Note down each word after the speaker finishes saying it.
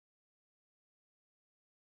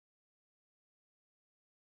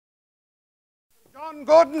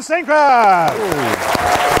Gordon Sinclair!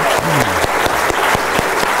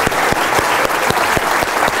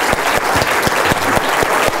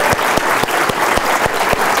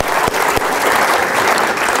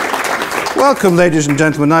 Welcome, ladies and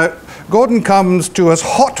gentlemen. Now, Gordon comes to us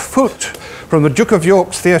hot foot from the Duke of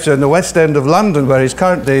York's Theatre in the West End of London, where he's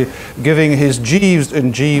currently giving his Jeeves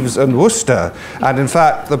in Jeeves and Worcester. And in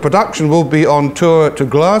fact, the production will be on tour to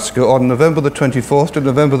Glasgow on November the 24th to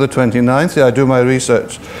November the 29th. Yeah, I do my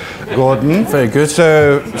research, Gordon. Very good.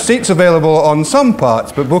 So, seats available on some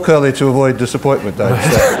parts, but book early to avoid disappointment, I'd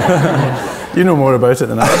say. You know more about it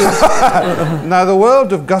than I do. Now, the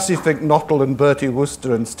world of Gussie Fink-Nottle and Bertie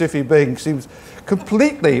Wooster and Stiffy Bing seems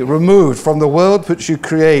completely removed from the world which you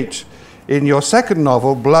create in your second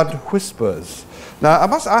novel, Blood Whispers. Now,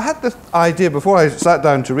 I had this idea before I sat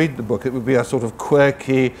down to read the book, it would be a sort of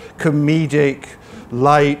quirky, comedic,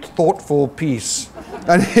 light, thoughtful piece.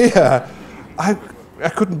 And here, I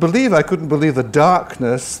couldn't believe the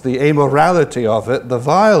darkness, the amorality of it, the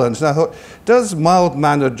violence. And I thought, does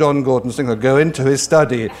mild-mannered John Gordon Sinclair go into his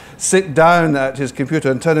study, sit down at his computer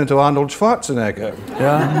and turn into Arnold Schwarzenegger?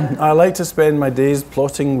 Yeah, I like to spend my days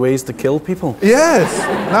plotting ways to kill people. Yes.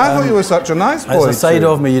 Now, I thought you were such a nice boy. It's a side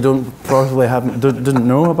of me you didn't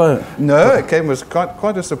know about. No, it came as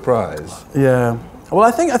quite a surprise. Yeah. Well, I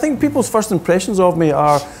think people's first impressions of me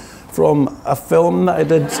are from a film that I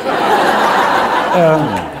did.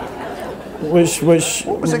 Which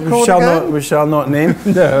what was it called again? We shall not name.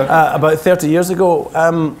 No. About 30 years ago,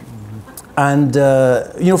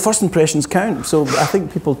 you know, first impressions count. So I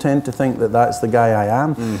think people tend to think that that's the guy I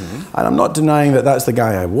am, and I'm not denying that that's the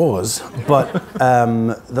guy I was. But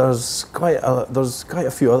there's quite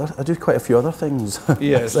a few other. I do quite a few other things.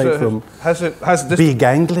 Yes. Like from has this be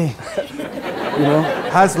gangly. You know?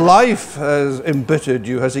 Has life embittered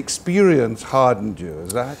you? Has experience hardened you?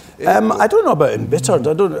 Is that it? I don't know about embittered.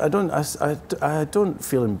 I don't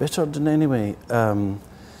feel embittered in any way.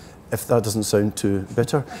 If that doesn't sound too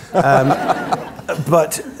bitter.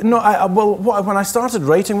 But no, when I started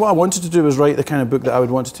writing, what I wanted to do was write the kind of book that I would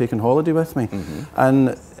want to take on holiday with me.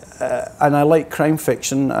 And I like crime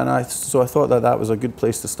fiction, and so I thought that was a good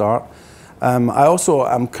place to start. I also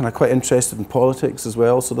am kind of quite interested in politics as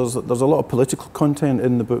well, so there's a lot of political content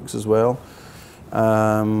in the books as well.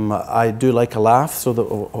 I do like a laugh, so that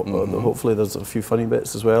hopefully there's a few funny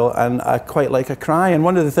bits as well, and I quite like a cry. And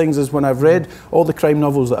one of the things is when I've read all the crime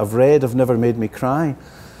novels that I've read have never made me cry,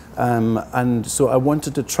 and so I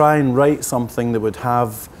wanted to try and write something that would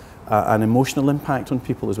have an emotional impact on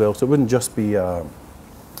people as well. So it wouldn't just be a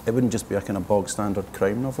kind of bog standard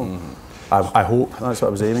crime novel. I hope that's what I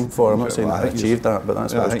was aiming for. I'm not saying I achieved that, but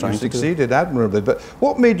that's what I was trying to do. You succeeded admirably. But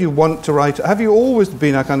what made you want to write? Have you always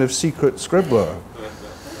been a kind of secret scribbler?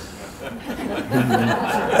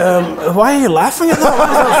 Why are you laughing at that? Why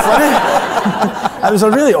is that funny? It was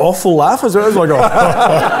a really awful laugh. It was like,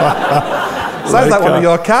 sounds like one of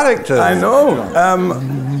your characters. I know.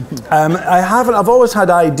 I haven't. I've always had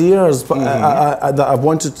ideas, but that I've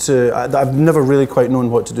wanted to. That I've never really quite known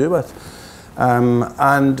what to do with.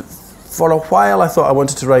 And for a while, I thought I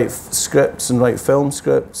wanted to write scripts and write film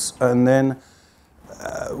scripts, and then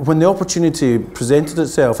when the opportunity presented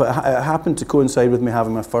itself, it happened to coincide with me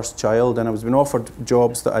having my first child, and I was being offered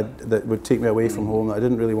jobs that would take me away from home that I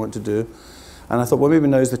didn't really want to do. And I thought, well, maybe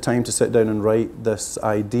now's the time to sit down and write this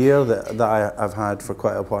idea that I've had for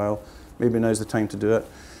quite a while. Maybe now's the time to do it.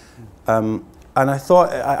 And I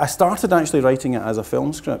thought, I started actually writing it as a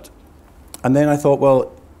film script. And then I thought,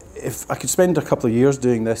 well, if I could spend a couple of years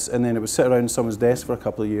doing this, and then it would sit around someone's desk for a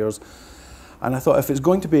couple of years, and I thought if it's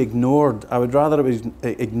going to be ignored, I would rather it was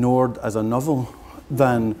ignored as a novel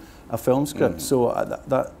than a film script. So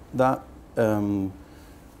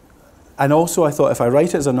and also I thought if I write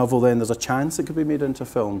it as a novel, then there's a chance it could be made into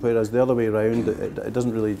film, whereas the other way around, it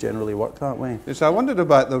doesn't really generally work that way. So I wondered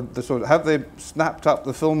about the sort of, have they snapped up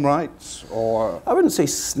the film rights, or? I wouldn't say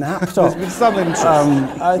snapped up. There's been some interest.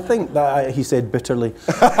 I think that, he said bitterly.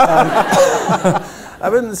 I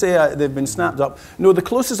wouldn't say they've been snapped up. No, the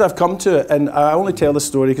closest I've come to it, and I only tell this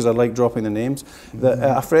story because I like dropping the names, that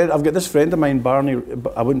I've got this friend of mine, Barney,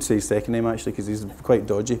 I wouldn't say his second name actually because he's quite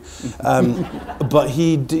dodgy, but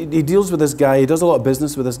he deals with this guy, he does a lot of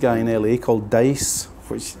business with this guy in LA called Dice,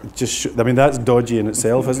 which just, I mean, that's dodgy in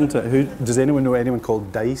itself, isn't it? Does anyone know anyone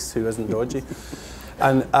called Dice who isn't dodgy?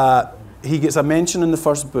 And he gets a mention in the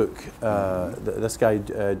first book, this guy,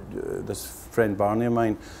 this friend Barney of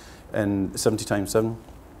mine, in 70 times 7,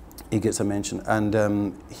 he gets a mention,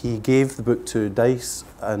 and he gave the book to Dice,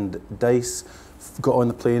 and Dice got on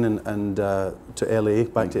the plane and to LA,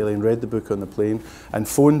 back to LA, and read the book on the plane, and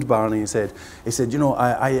phoned Barney and said, you know,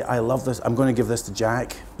 I love this. I'm going to give this to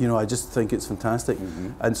Jack. You know, I just think it's fantastic.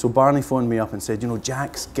 And so Barney phoned me up and said, you know,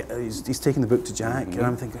 he's taking the book to Jack, and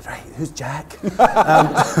I'm thinking, right, who's Jack?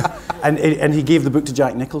 And he gave the book to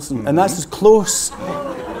Jack Nicholson, and that's as close.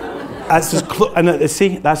 That's as close. And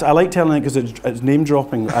see, I like telling it because it's name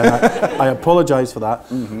dropping. I apologise for that,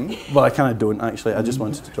 but I kind of don't actually. I just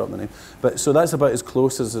wanted to drop the name. But so that's about as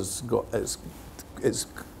close as it's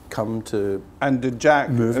come to. And did Jack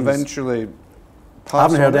eventually pass? I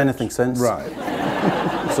haven't heard anything since. Right.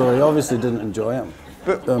 So he obviously didn't enjoy it.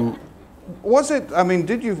 But was it? I mean,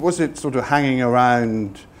 was it sort of hanging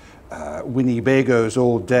around Winnebago's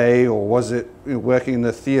all day, or was it, you know, working in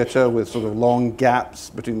the theatre with sort of long gaps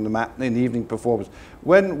between the matinee and the evening performance?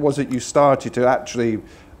 When was it you started to actually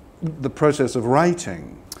the process of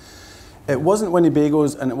writing? It wasn't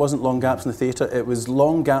Winnebago's, and it wasn't long gaps in the theatre. It was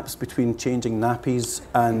long gaps between changing nappies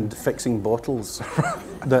and fixing bottles.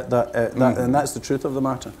 And that's the truth of the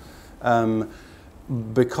matter.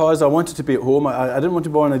 Because I wanted to be at home. I didn't want to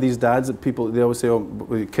be one of these dads that they always say,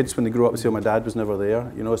 oh, kids when they grow up, they say, oh, my dad was never there.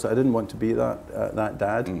 You know, so I didn't want to be that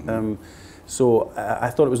dad. So I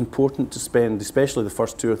thought it was important to spend, especially the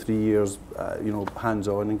first 2 or 3 years, you know,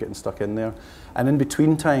 hands-on and getting stuck in there. And in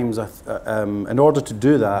between times, in order to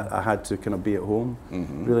do that, I had to kind of be at home,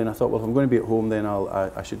 really. And I thought, well, if I'm going to be at home, then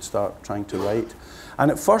I should start trying to write. And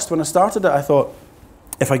at first, when I started it, I thought,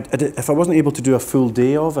 if I wasn't able to do a full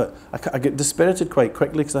day of it, I get dispirited quite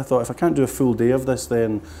quickly, because I thought, if I can't do a full day of this,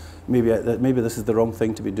 then maybe this is the wrong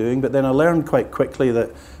thing to be doing. But then I learned quite quickly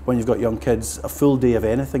that when you've got young kids, a full day of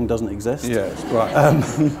anything doesn't exist. Yes, right.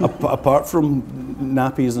 Apart from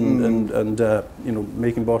nappies and you know,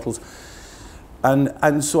 making bottles.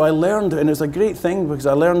 And so I learned, and it was a great thing, because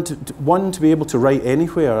I learned to be able to write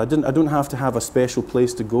anywhere. I don't have to have a special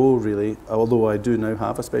place to go, really, although I do now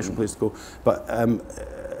have a special place to go. But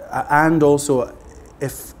and also,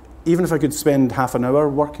 even if I could spend half an hour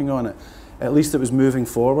working on it, at least it was moving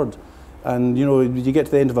forward. And you know, you get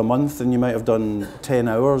to the end of a month and you might have done 10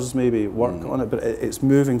 hours maybe work on it, but it's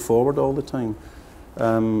moving forward all the time.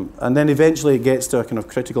 And then eventually it gets to a kind of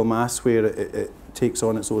critical mass where it takes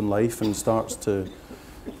on its own life and starts to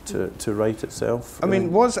write itself. I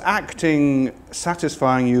mean, was acting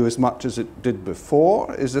satisfying you as much as it did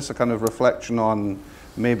before? Is this a kind of reflection on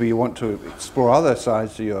maybe you want to explore other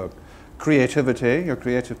sides of your creativity, your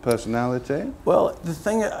creative personality? Well, the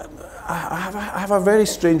thing, I have a very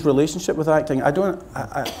strange relationship with acting. I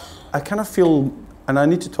kind of feel, and I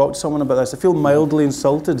need to talk to someone about this, I feel mildly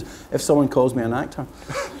insulted if someone calls me an actor.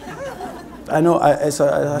 I know, it's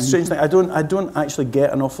a strange thing. I don't actually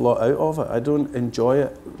get an awful lot out of it. I don't enjoy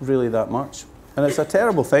it really that much. And it's a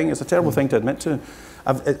terrible thing. It's a terrible thing to admit to.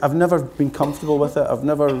 I've never been comfortable with it. I've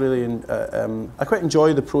never really, I quite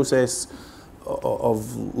enjoy the process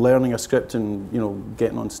of learning a script and, you know,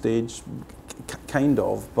 getting on stage, kind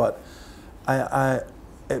of, but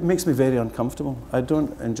it makes me very uncomfortable. I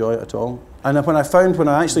don't enjoy it at all. And when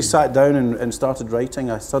I actually sat down and started writing,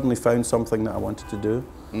 I suddenly found something that I wanted to do.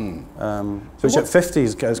 Which at 50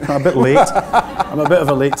 is kind of a bit late. I'm a bit of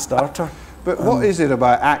a late starter. But what is it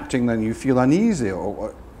about acting then you feel uneasy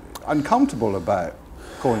or uncomfortable about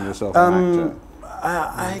calling yourself an actor?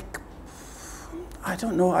 I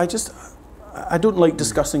don't know. I don't like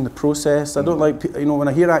discussing the process. I don't like, you know, when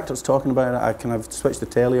I hear actors talking about it, I kind of switch the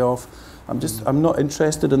telly off. I'm not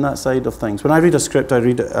interested in that side of things. When I read a script, I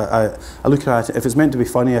read it, I look at it. If it's meant to be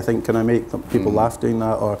funny, I think, can I make people laugh doing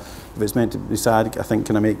that? Or if it's meant to be sad, I think,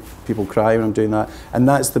 can I make people cry when I'm doing that? And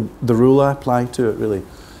that's the rule I apply to it, really.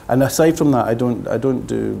 And aside from that, I don't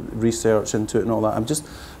do research into it and all that.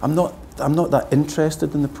 I'm not that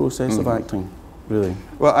interested in in the process of acting, really.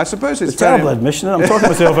 Well, I suppose it's a terrible admission. I'm talking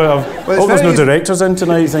myself out of. Well, there's no directors in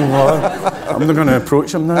tonight. Thinking, well, I'm not going to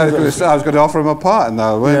approach him now. I was going to offer him a part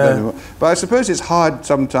now, but I suppose it's hard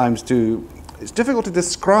sometimes it's difficult to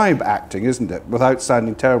describe acting, isn't it, without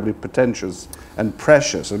sounding terribly pretentious and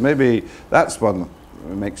precious. And maybe that's one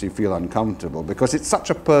that makes you feel uncomfortable, because it's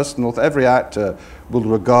such a personal. Every actor will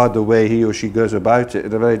regard the way he or she goes about it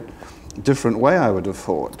in a very different way, I would have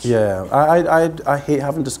thought. Yeah, I hate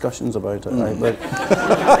having discussions about it.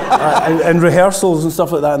 And rehearsals and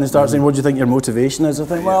stuff like that, and they start saying, "What do you think your motivation is?" I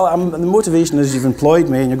think, well, the motivation is you've employed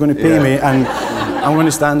me and you're going to pay me, and I'm going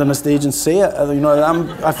to stand on a stage and say it. You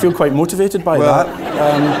know, I feel quite motivated by that.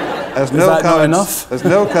 As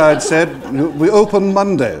Noel Coward said, we open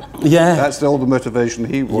Monday. Yeah, that's all the motivation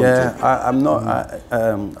he wanted. Yeah, I'm not.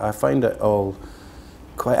 I find it all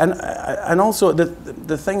quite, and also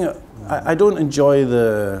the thing. I don't enjoy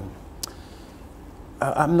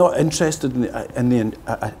I'm not interested in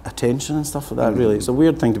the attention and stuff like that. Really, it's a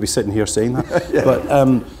weird thing to be sitting here saying that. Yeah. But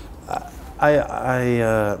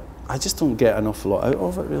I just don't get an awful lot out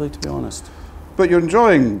of it, really, to be honest. But you're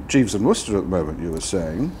enjoying Jeeves and Wooster at the moment, you were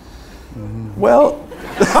saying. Well.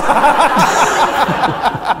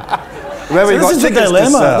 So this is the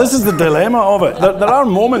dilemma. This is the dilemma of it. There are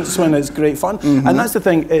moments when it's great fun, and that's the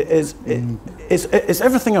thing. It's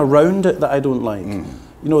everything around it that I don't like.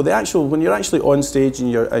 You know, when you're actually on stage and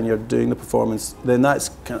you're doing the performance, then that's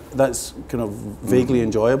kind of vaguely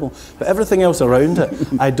enjoyable. But everything else around it,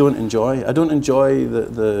 I don't enjoy. I don't enjoy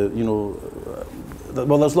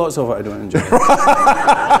well, there's lots of it I don't enjoy.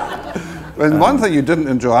 And one thing you didn't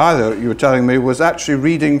enjoy either, you were telling me, was actually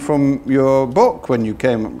reading from your book when you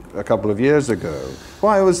came a couple of years ago.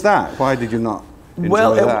 Why was that? Why did you not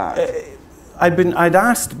enjoy that? I'd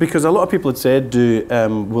asked, because a lot of people had said,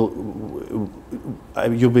 you'll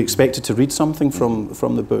be expected to read something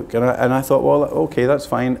from the book. And I thought, well, okay, that's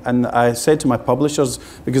fine. And I said to my publishers,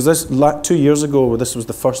 because 2 years ago, this was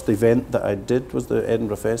the first event that I did, was the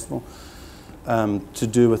Edinburgh Festival. To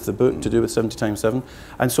do with the book, to do with 70 times 7.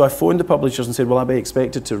 And so I phoned the publishers and said, well, I'll be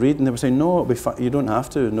expected to read. And they were saying, no, it'll be fine. You don't have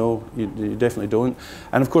to. No, you definitely don't.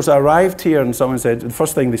 And of course, I arrived here and someone said, the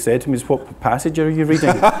first thing they said to me is, what passage are you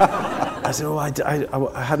reading? I said, oh,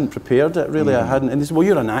 I hadn't prepared it, really. I hadn't. And they said, well,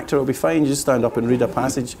 you're an actor. It'll be fine. You just stand up and read a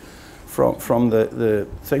passage from the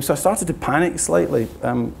thing. So I started to panic slightly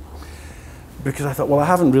because I thought, well, I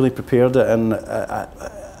haven't really prepared it. And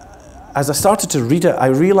as I started to read it, I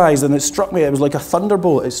realised, and it struck me, it was like a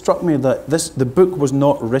thunderbolt, it struck me that the book was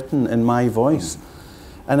not written in my voice.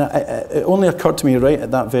 And it only occurred to me right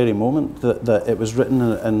at that very moment that it was written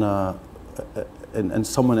in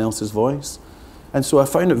someone else's voice. And so I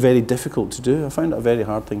found it very difficult to do. I found it a very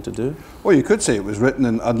hard thing to do. Well, you could say it was written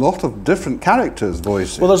in a lot of different characters'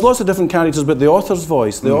 voices. Well, there's lots of different characters, but the author's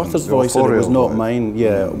voice, the author's voice, it was not mine.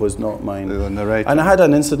 Yeah, it was not mine. The narrator. And I had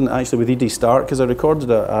an incident actually with Edie Stark, because I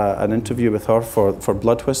recorded an interview with her for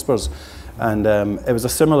Blood Whispers. And it was a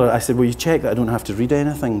similar, I said, well, you check that I don't have to read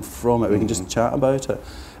anything from it, we can just chat about it.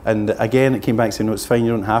 And again, it came back saying, no, it's fine, you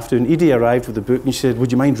don't have to. And Edie arrived with the book and she said,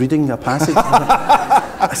 would you mind reading a passage?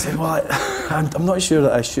 I said, well, I'm not sure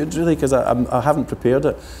that I should, really, because I haven't prepared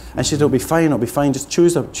it. And she said, it'll be fine, just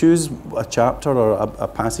choose a chapter or a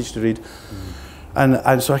passage to read.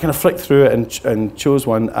 And so I kind of flicked through it and chose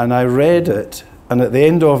one, and I read it, and at the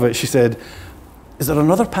end of it, she said, is there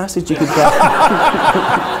another passage you could get?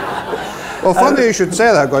 Well, funny you should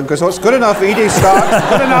say that, Gordon, because what's good enough for Edie Stark is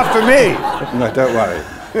good enough for me. No, don't worry.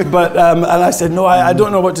 But and I said, no, I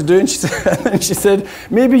don't know what to do. And she said,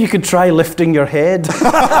 maybe you could try lifting your head.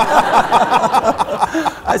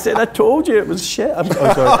 I said, I told you it was shit. I'm sorry.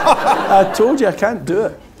 I told you I can't do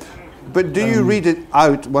it. But do you read it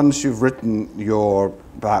out once you've written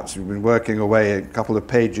perhaps you've been working away a couple of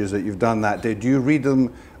pages that you've done that day? Do you read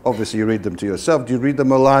them? Obviously, you read them to yourself. Do you read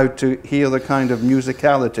them aloud to hear the kind of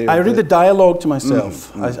musicality? I read the dialogue to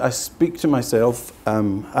myself. I speak to myself,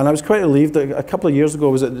 and I was quite relieved that a couple of years ago,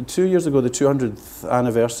 was it 2 years ago, the 200th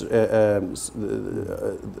anniversary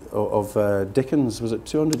of Dickens? Was it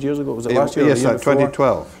 200 years ago? Was it last year? Yes,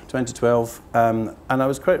 2012. 2012, and I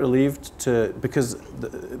was quite relieved because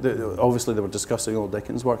obviously they were discussing all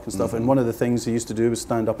Dickens' work and stuff, and one of the things he used to do was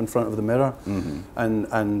stand up in front of the mirror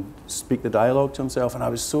and speak the dialogue to himself, and I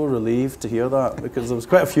was so relieved to hear that, because there was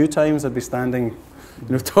quite a few times I'd be standing,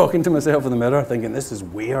 talking to myself in the mirror, thinking, this is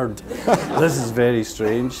weird, this is very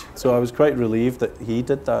strange. So I was quite relieved that he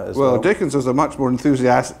did that as well. Well, Dickens was a much more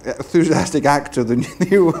enthusiastic actor than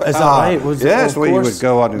you are. Is that right? Yes, where you would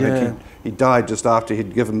go on. Yeah. He died just after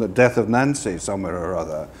he'd given the Death of Nancy somewhere or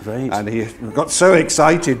other. Right. And he got so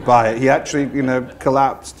excited by it, he actually,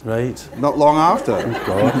 collapsed. Right. Not long after. Oh,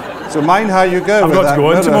 God. So mind how you go I've with that. got to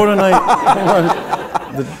go in tomorrow night.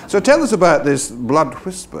 So tell us about this Blood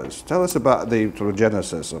Whispers. Tell us about the sort of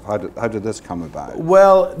genesis of how did this come about?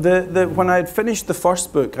 Well, when I had finished the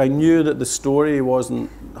first book, I knew that the story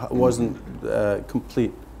wasn't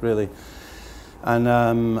complete, really. And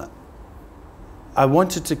I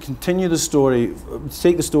wanted to continue the story,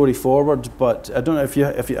 take the story forward, but I don't know if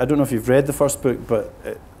you've read the first book, but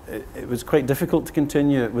it was quite difficult to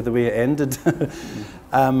continue it with the way it ended.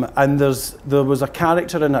 And there was a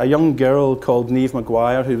character in it, a young girl called Niamh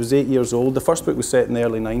Maguire, who was 8 years old. The first book was set in the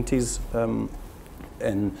early 90s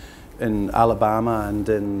in Alabama and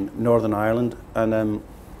in Northern Ireland, and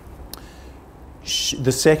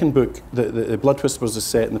the second book, the Blood Whispers, is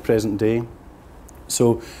set in the present day.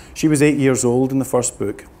 So she was 8 years old in the first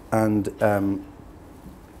book, and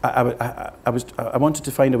I wanted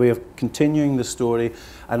to find a way of continuing the story,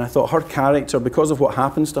 and I thought her character, because of what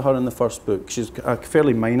happens to her in the first book, she's a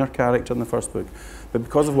fairly minor character in the first book, but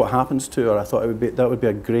because of what happens to her, I thought that would be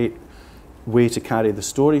a great way to carry the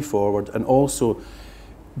story forward, and also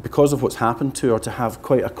because of what's happened to her, to have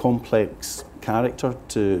quite a complex character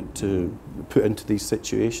to put into these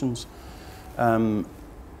situations. And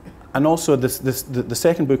also the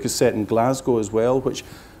second book is set in Glasgow as well,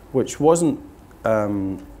 which wasn't.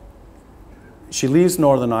 She leaves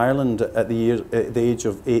Northern Ireland at the age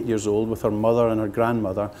of 8 years old with her mother and her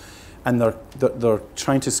grandmother, and they're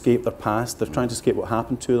trying to escape their past. They're trying to escape what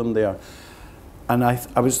happened to them there. And I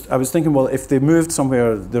was thinking, well, if they moved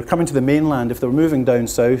somewhere, they're coming to the mainland. If they were moving down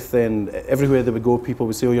south, then everywhere they would go, people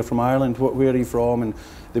would say, "Oh, you're from Ireland. Where are you from?" And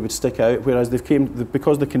they would stick out. Whereas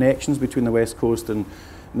because the connections between the West Coast and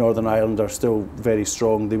Northern Ireland are still very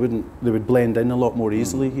strong, they would blend in a lot more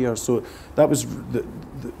easily here. So that was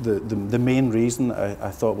the main reason I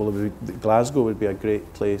thought, well, Glasgow would be a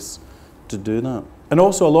great place to do that. And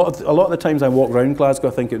also, a lot of the times I walk around Glasgow,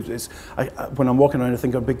 I think when I'm walking around, I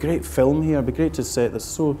think it'd be a great film here. It'd be great to set this.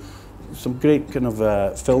 Some great kind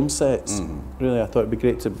of film sets. Really, I thought it'd be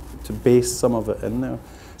great to base some of it in there.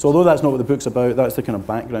 So although that's not what the book's about, that's the kind of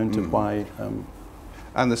background to why.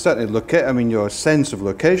 And there's certainly I mean, your sense of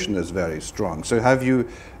location is very strong. So did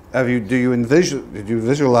you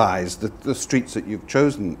visualize the streets that you've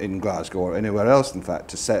chosen in Glasgow or anywhere else, in fact,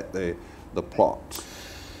 to set the plot?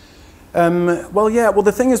 Well, yeah. Well,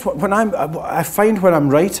 the thing is, I find when I'm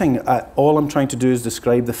writing, all I'm trying to do is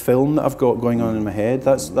describe the film that I've got going on in my head.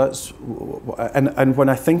 And when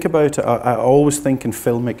I think about it, I always think in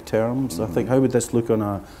filmic terms. I think, how would this look on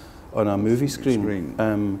a movie screen?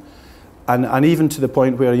 And even to the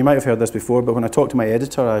point where, you might have heard this before, but when I talk to my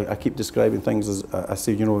editor, I keep describing things as, I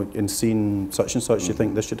say, you know, in scene such and such, you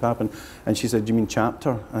think this should happen. And she said, "Do you mean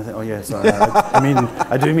chapter?" And I think, "Oh yes,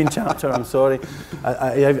 I do mean chapter, I'm sorry."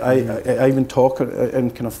 I even talk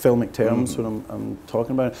in kind of filmic terms when I'm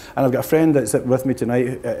talking about it. And I've got a friend that's with me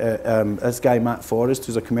tonight, this guy Matt Forrest,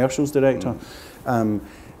 who's a commercials director. And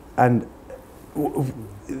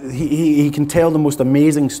he can tell the most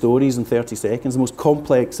amazing stories in 30 seconds, the most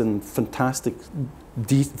complex and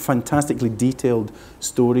fantastically detailed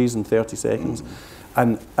stories in 30 seconds.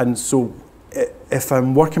 And so if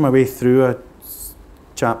I'm working my way through a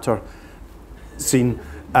chapter, scene,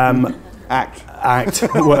 act,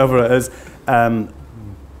 whatever it is,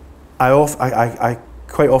 I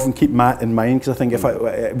quite often keep Matt in mind, because I think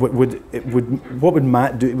what would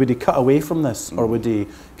Matt do? Would he cut away from this, or would he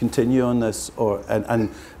continue on this? And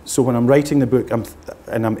so when I'm writing the book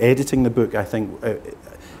and I'm editing the book, I think,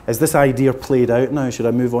 is this idea played out now? Should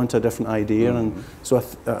I move on to a different idea? And so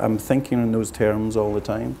I'm thinking in those terms all the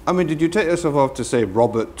time. I mean, did you take yourself off to say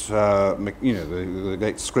Robert, you know, the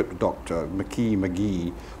great script doctor,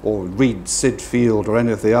 McGee, or read Sid Field, or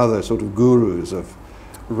any of the other sort of gurus of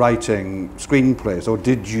writing screenplays, or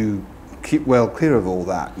did you keep well clear of all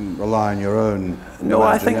that and rely on your own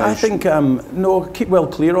imagination? I think no, keep well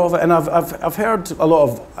clear of it. And I've heard a lot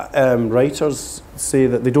of writers say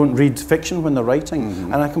that they don't read fiction when they're writing,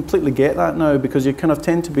 and I completely get that now, because you kind of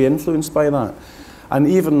tend to be influenced by that. And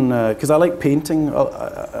even because I like painting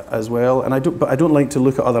as well, and but I don't like to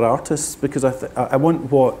look at other artists, because I want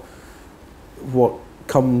what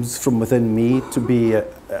comes from within me to be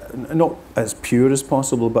not as pure as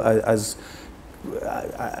possible, but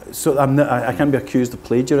so I can't be accused of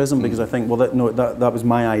plagiarism, because I think, well, that was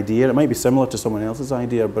my idea. It might be similar to someone else's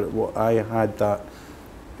idea, but I had that,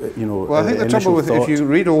 you know. Well, I think the trouble with if you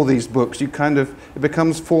read all these books, it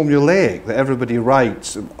becomes formulaic, that everybody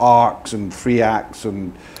writes arcs and 3 acts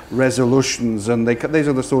and resolutions, and these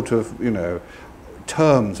are the sort of, you know,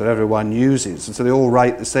 terms that everyone uses, and so they all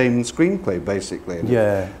write the same screenplay, basically. And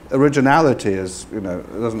yeah. Originality is, you know,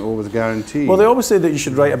 doesn't always guarantee. Well, they always say that you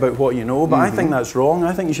should write about what you know, but I think that's wrong.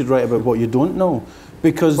 I think you should write about what you don't know,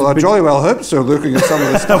 because. Well, I jolly well hope so, looking at some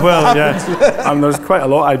of the stuff. Well, yeah, there's quite a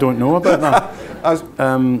lot I don't know about that.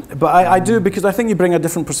 But I do, because I think you bring a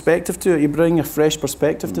different perspective to it. You bring a fresh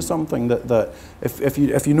perspective to something that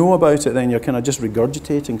if you know about it, then you're kind of just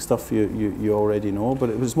regurgitating stuff you already know. But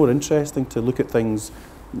it was more interesting to look at things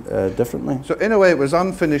differently. So in a way, it was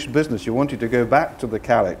unfinished business. You wanted to go back to the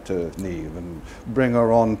character Niamh and bring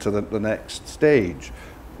her on to the next stage.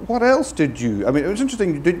 What else did you? I mean, it was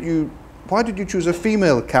interesting. Why did you choose a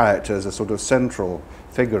female character as a sort of central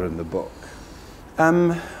figure in the book?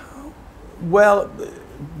 Well,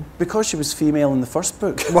 because she was female in the first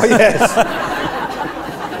book. Well, yes.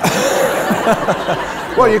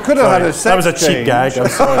 Well, you could have had a sex That was a cheap gag, I'm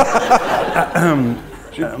sorry.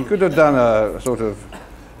 You could have done a sort of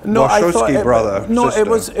No, I thought brother. No,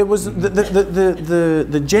 sister. it was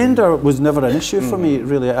the gender was never an issue for me,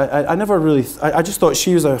 really. I never really. I just thought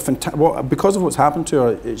she was a fantastic. Well, because of what's happened to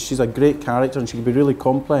her, she's a great character, and she can be really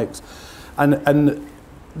complex. And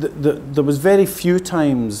there was very few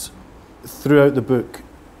times throughout the book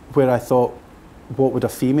where I thought, what would a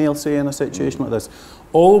female say in a situation like this?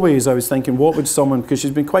 Always I was thinking, what would someone, because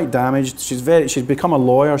she's been quite damaged, she's become a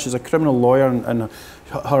lawyer, she's a criminal lawyer, and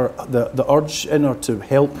the urge in her to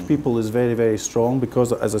help people is very, very strong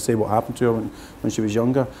because, as I say, what happened to her when she was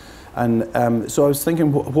younger. And so I was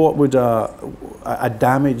thinking, what would a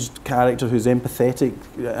damaged character who's empathetic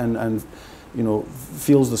and you know,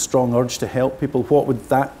 feels the strong urge to help people, what would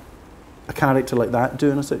a character like that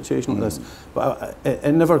do in a situation like this? But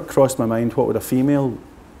it never crossed my mind, what would a female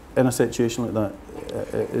in a situation like that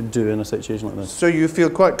do in a situation like this. So you feel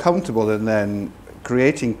quite comfortable in then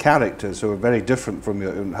creating characters who are very different from you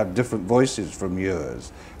and have different voices from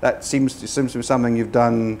yours. That seems to be something you've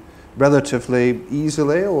done relatively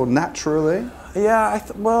easily or naturally? Yeah,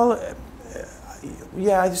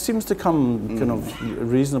 yeah, it seems to come kind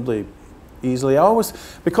of reasonably easily.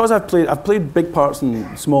 Because I've played big parts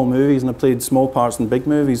in small movies and I've played small parts in big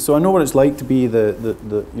movies, so I know what it's like to be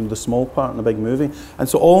the small part in a big movie. And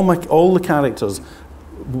so all the characters,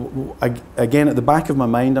 again at the back of my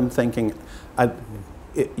mind, I'm thinking,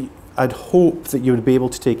 I'd hope that you would be able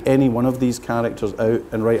to take any one of these characters out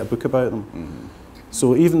and write a book about them.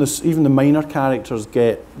 So even the minor characters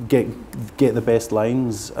get the best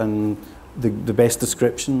lines and the best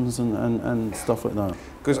descriptions and stuff like that.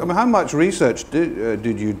 Because I mean, how much research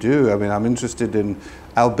did you do? I mean, I'm interested in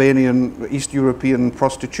Albanian, East European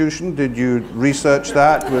prostitution. Did you research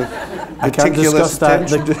that with I can't discuss that.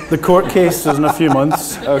 The court case is in a few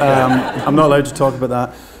months. Okay. I'm not allowed to talk about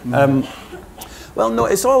that. Well, no,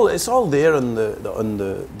 it's all there on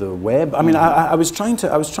the web. I mean, I was trying to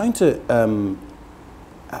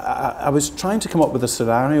come up with a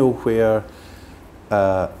scenario where.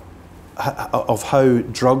 Of how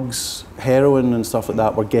drugs, heroin and stuff like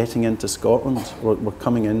that were getting into Scotland, were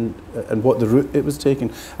coming in, and what the route it was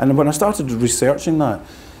taking. And when I started researching that,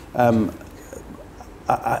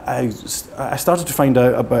 I started to find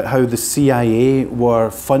out about how the CIA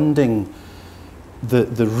were funding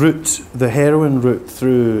the heroin route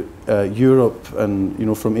through Europe, and you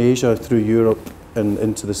know, from Asia through Europe and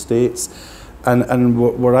into the States, and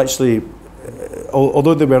were actually.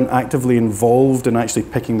 Although they weren't actively involved in actually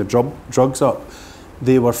picking the drugs up,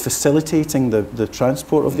 they were facilitating the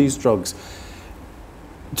transport of these drugs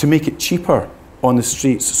to make it cheaper on the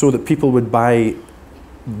streets, so that people would buy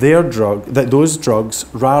those drugs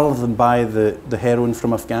rather than buy the heroin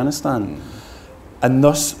from Afghanistan, and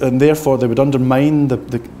therefore they would undermine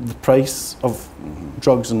the price of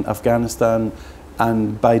drugs in Afghanistan,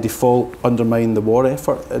 and by default undermine the war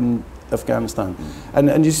effort in Afghanistan.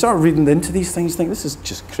 And you start reading into these things, you think, this is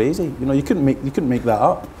just crazy. You know, you couldn't make that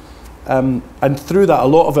up. And through that, a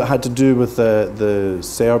lot of it had to do with the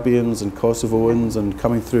Serbians and Kosovoans and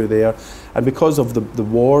coming through there. And because of the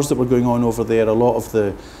wars that were going on over there, a lot of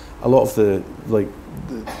the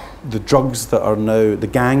drugs that are now, the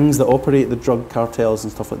gangs that operate the drug cartels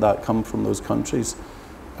and stuff like that, come from those countries.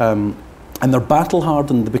 And they're battle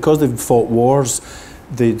hardened because they've fought wars.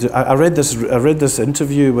 I read this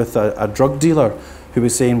interview with a drug dealer who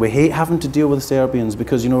was saying, we hate having to deal with Serbians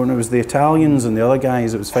because, you know, when it was the Italians and the other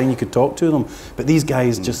guys, it was fine, you could talk to them, but these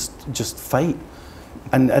guys just fight.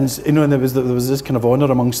 And you know, and there was this kind of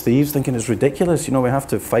honour amongst thieves, thinking it's ridiculous, you know, we have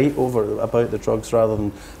to fight about the drugs rather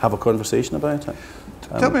than have a conversation about it.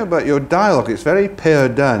 Tell me about your dialogue. It's very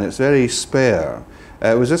pared down, it's very spare.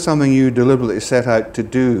 Was this something you deliberately set out to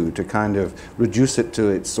do, to kind of reduce it to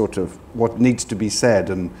its sort of what needs to be said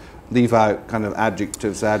and leave out kind of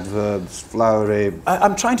adjectives, adverbs, flowery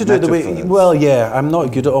I'm trying to do it the way, well, yeah, I'm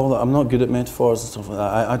not good at all that. I'm not good at metaphors and stuff like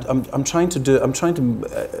that. I'm trying to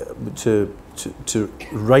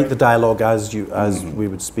write the dialogue as we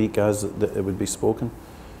would speak, as it would be spoken.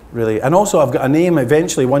 Really, and also I've got an aim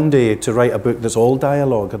eventually one day to write a book that's all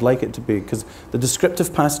dialogue. I'd like it to be, because the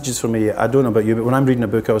descriptive passages for me, I don't know about you, but when I'm reading a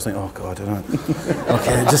book I was thinking, oh God, I don't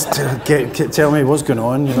okay, just tell me what's going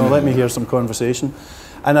on, you know, let me hear some conversation.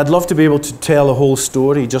 And I'd love to be able to tell a whole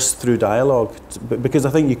story just through dialogue, because I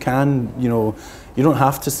think you can, you know, you don't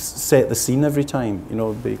have to set the scene every time, you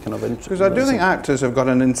know, be kind of interesting. Because I do think actors have got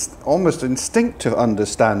an almost instinctive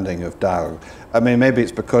understanding of dialogue. I mean, maybe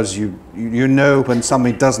it's because you know when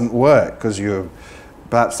something doesn't work, because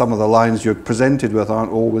perhaps some of the lines you're presented with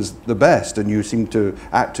aren't always the best, and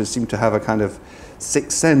actors seem to have a kind of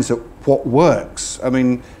sixth sense of what works. I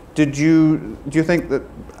mean, do you think that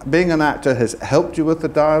being an actor has helped you with the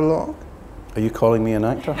dialogue? Are you calling me an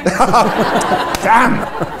actor? Damn!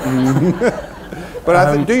 But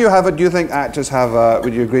I think, do you think actors have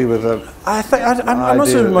would you agree with I'm not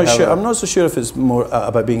so much sure. I'm not so sure if it's more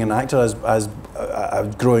about being an actor as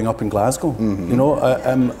growing up in Glasgow. You know,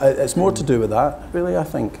 it's more to do with that, really. I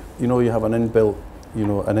think, you know, you have an inbuilt, you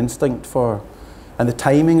know, an instinct for, and the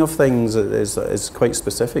timing of things is quite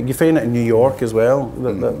specific. You find it in New York as well.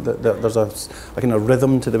 That there's a kind of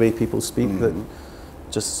rhythm to the way people speak that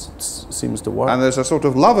just seems to work. And there's a sort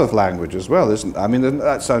of love of language as well, isn't there? I mean,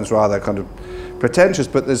 that sounds rather kind of pretentious,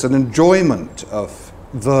 but there's an enjoyment of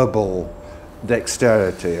verbal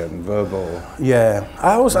dexterity and verbal... Yeah,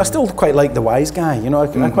 I still quite like The Wise Guy, you know,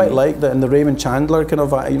 I quite like that, and the Raymond Chandler kind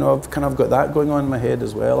of, you know, I've kind of got that going on in my head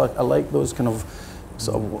as well. I like those kind of,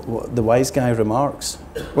 sort of, the Wise Guy remarks.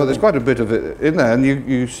 Well, there's quite a bit of it in there, and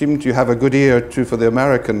you seem to have a good ear too for the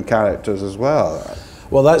American characters as well.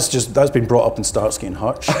 Well, that's been brought up in Starsky and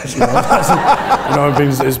Hutch. You know,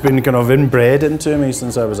 it's been kind of inbred into me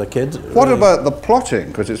since I was a kid. What about the plotting?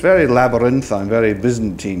 Because it's very labyrinthine, very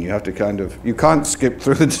Byzantine. You have to kind of, you can't skip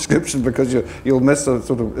through the description because you'll miss a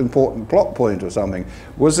sort of important plot point or something.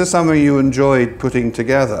 Was this something you enjoyed putting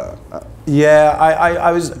together?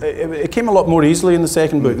 Yeah, it came a lot more easily in the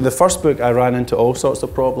second book. The first book I ran into all sorts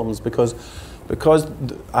of problems because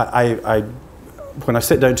when I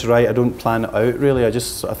sit down to write, I don't plan it out really. I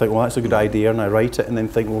think, well, that's a good idea, and I write it, and then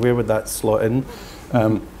think, well, where would that slot in?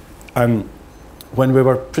 And when we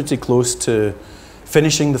were pretty close to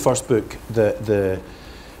finishing the first book,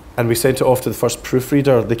 and we sent it off to the first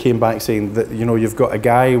proofreader, they came back saying that, you know, you've got a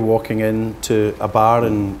guy walking into a bar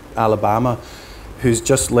in Alabama who's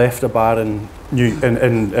just left a bar in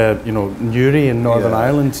Newry in Northern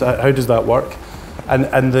Ireland. So how does that work?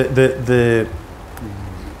 And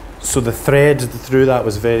so the thread through that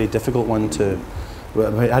was a very difficult one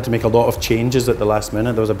I had to make a lot of changes at the last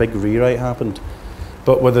minute. There was a big rewrite happened.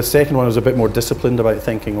 But with the second one, I was a bit more disciplined about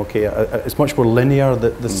thinking, okay, it's much more linear,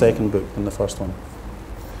 the second book, than the first one.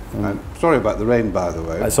 Sorry about the rain, by the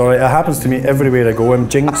way. It's all right, it happens to me everywhere I go, I'm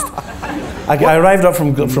jinxed. I arrived up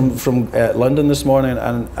from London this morning,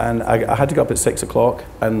 and I had to go up at 6 o'clock,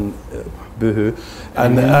 and boo-hoo,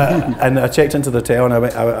 and I checked into the hotel, and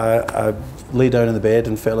I lay down in the bed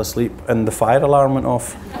and fell asleep, and the fire alarm went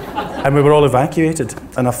off, and we were all evacuated,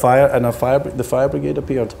 and the fire brigade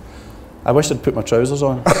appeared. I wish I'd put my trousers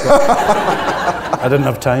on. I didn't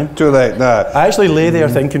have time. Too late, no. I actually lay there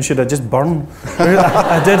thinking, should I just burn?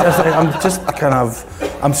 I did. I'm just kind of,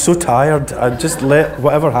 I'm so tired. I just let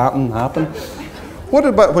whatever happen. What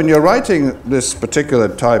about when you're writing this particular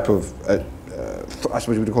type of, I suppose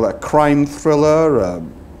you would call it a crime thriller,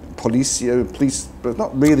 police, but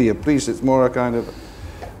not really a police, it's more a kind of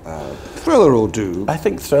thriller will do. I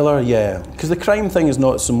think thriller, yeah, because the crime thing is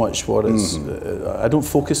not so much what it's. I don't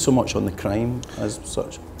focus so much on the crime as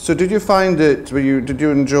such. So did you find it? Did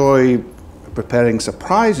you enjoy preparing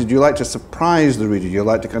surprises? Do you like to surprise the reader? Do you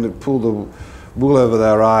like to kind of pull the wool over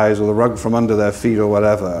their eyes or the rug from under their feet or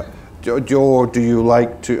whatever? Or do you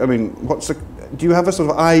like to? I mean, do you have a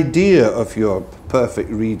sort of idea of your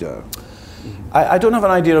perfect reader? I don't have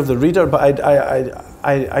an idea of the reader, but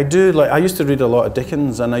I do like. I used to read a lot of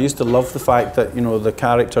Dickens, and I used to love the fact that, you know, the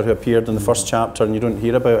character who appeared in the first chapter and you don't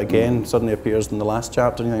hear about again suddenly appears in the last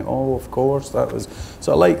chapter, and you think, oh, of course, that was.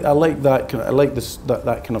 So I like that. I like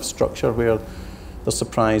that kind of structure where there's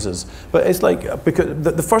surprises. But it's like, because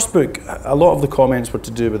the first book, a lot of the comments were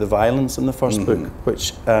to do with the violence in the first book,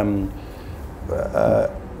 which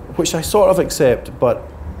I sort of accept, but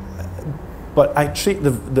I treat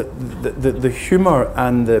the humour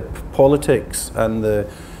and the politics and the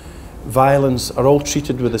violence are all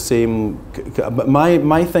treated with the same. But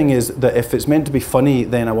my thing is that if it's meant to be funny,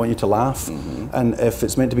 then I want you to laugh, and if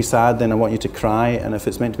it's meant to be sad, then I want you to cry, and if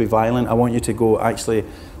it's meant to be violent, I want you to go, actually,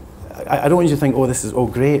 I don't want you to think, oh, this is, oh,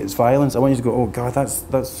 great, it's violence. I want you to go, oh God,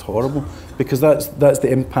 that's horrible, because that's the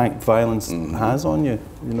impact violence has on you,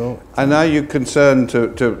 you know. And are you concerned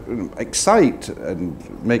to excite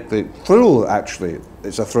and make the thrill? Actually,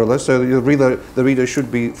 it's a thriller, so the reader should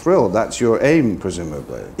be thrilled. That's your aim,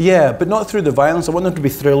 presumably. Yeah, but not through the violence. I want them to be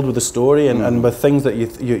thrilled with the story and with things that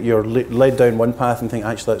you're led down one path and think,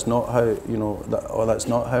 actually, that's not how, you know, that's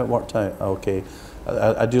not how it worked out. Okay.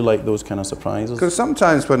 I do like those kind of surprises. Because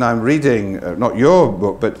sometimes when I'm reading, not your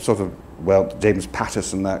book, but sort of, well, James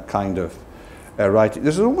Patterson, that kind of writing,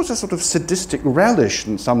 there's almost a sort of sadistic relish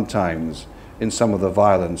sometimes in some of the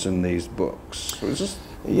violence in these books. It's just,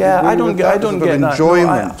 yeah, I don't get that.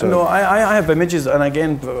 Enjoyment. No, I have images, and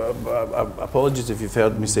again, apologies if you've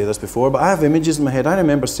heard me say this before, but I have images in my head. I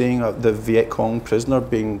remember seeing the Viet Cong prisoner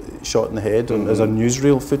being shot in the head as a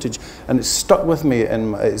newsreel footage, and it's stuck with me,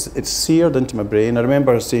 and it's seared into my brain. I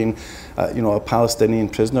remember seeing, a Palestinian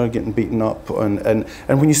prisoner getting beaten up, and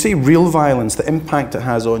when you see real violence, the impact it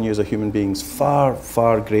has on you as a human being is far,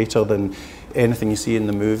 far greater than anything you see in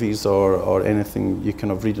the movies or anything you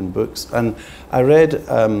kind of read in books. And I read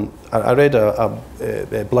a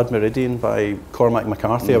Blood Meridian by Cormac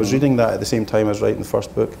McCarthy. I was reading that at the same time I was writing the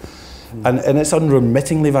first book. And it's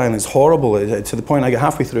unremittingly violent. It's horrible to the point I got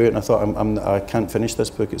halfway through it and I thought I can't finish this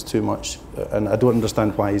book. It's too much, and I don't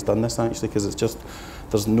understand why he's done this actually, because it's just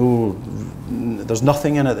there's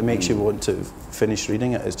nothing in it that makes you want to finish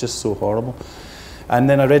reading it. It's just so horrible. And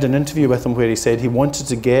then I read an interview with him where he said he wanted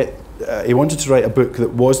to write a book that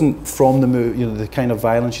wasn't from the kind of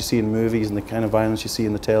violence you see in movies and the kind of violence you see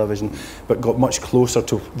in the television, but got much closer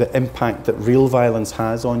to the impact that real violence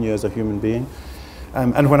has on you as a human being.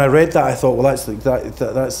 And when I read that, I thought, well, that's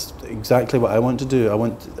exactly what I want to do.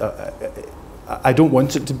 I don't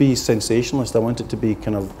want it to be sensationalist. I want it to be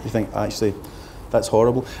kind of, you think, actually, that's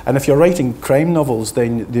horrible. And if you're writing crime novels,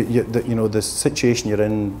 then the situation you're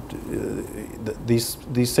in,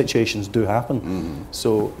 these situations do happen.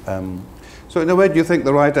 So in a way, do you think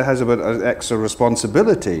the writer has a bit of extra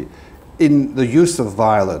responsibility in the use of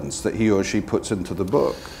violence that he or she puts into the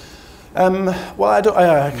book? Well,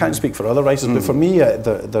 I can't speak for other writers, but for me,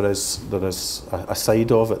 there is a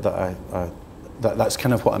side of it that that's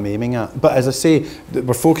kind of what I'm aiming at. But as I say,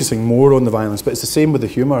 we're focusing more on the violence, but it's the same with the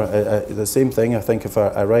humour. The same thing, I think, if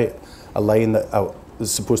I write a line that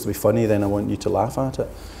is supposed to be funny, then I want you to laugh at it.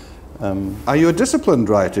 Are you a disciplined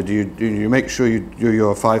writer? Do you make sure you do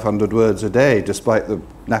your 500 words a day, despite the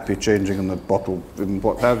nappy changing and the bottle and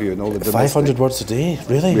what have you, and all the domestic... 500 words a day?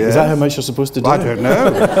 Really? Yes. Is that how much you're supposed to do? I don't know.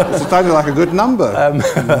 It sounded like a good number.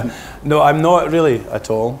 No, I'm not really at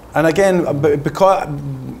all. And again, because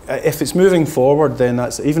if it's moving forward, then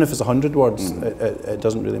that's, even if it's 100 words, it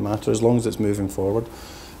doesn't really matter as long as it's moving forward.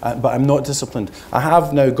 But I'm not disciplined. I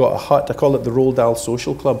have now got a hut. I call it the Roald Dahl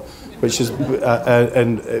Social Club, which is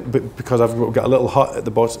because I've got a little hut at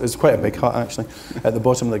the bottom. It's quite a big hut actually, at the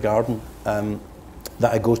bottom of the garden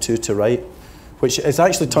that I go to write, which has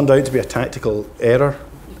actually turned out to be a tactical error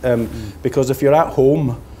because if you're at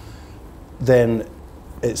home, then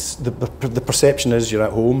it's the perception is you're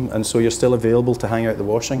at home, and so you're still available to hang out the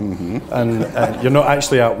washing, and you're not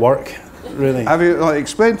actually at work. Really. Have you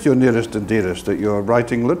explained to your nearest and dearest that you're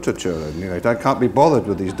writing literature and I can't be bothered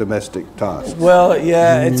with these domestic tasks? Well,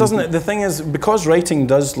 yeah, it doesn't. The thing is, because writing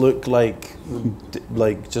does look like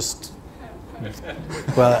just.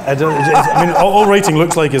 Well, I mean, all writing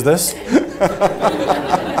looks like is this.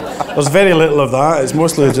 There's very little of that. It's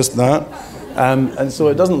mostly just that, and so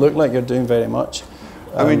it doesn't look like you're doing very much.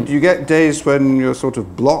 I mean, do you get days when you're sort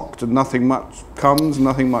of blocked and nothing much comes,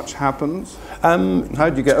 nothing much happens? How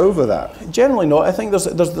do you get over that? Generally not. I think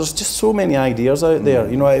there's just so many ideas out there.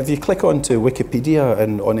 You know, if you click onto Wikipedia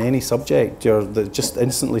and on any subject, that just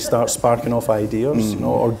instantly starts sparking off ideas. You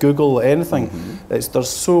know, or Google anything. There's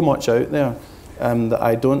so much out there. That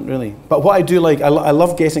I don't really. But what I do like, I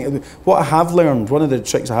love getting, what I have learned, one of the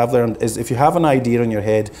tricks I have learned is if you have an idea in your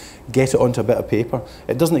head, get it onto a bit of paper.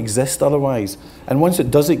 It doesn't exist otherwise. And once it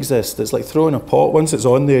does exist, it's like throwing a pot. Once it's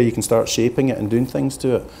on there, you can start shaping it and doing things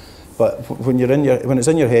to it. But when it's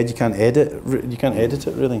in your head, you can't edit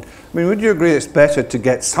it really. I mean, would you agree it's better to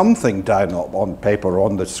get something down on paper or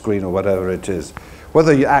on the screen or whatever it is?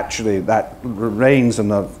 Whether you actually, that reigns in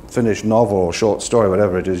a finished novel or short story,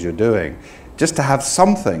 whatever it is you're doing, just to have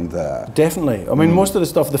something there. Definitely. I mean, most of the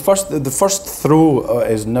stuff, the first throw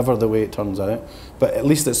is never the way it turns out, but at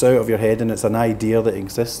least it's out of your head and it's an idea that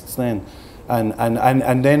exists then.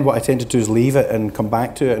 And then what I tend to do is leave it and come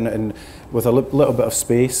back to it, and with a little bit of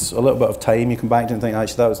space, a little bit of time, you come back to it and think,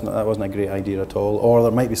 actually, that wasn't a great idea at all. Or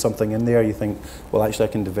there might be something in there you think, well, actually,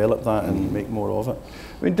 I can develop that and make more of it.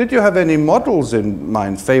 I mean, did you have any models in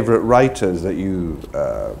mind, favourite writers that you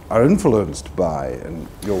are influenced by in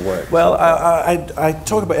your work? Well, I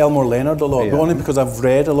talk about Elmore Leonard a lot, but only because I've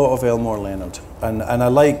read a lot of Elmore Leonard. And I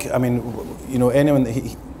like, I mean, you know, anyone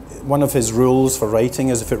that one of his rules for writing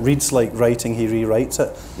is if it reads like writing, he rewrites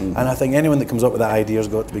it. And I think anyone that comes up with that idea has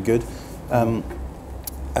got to be good. And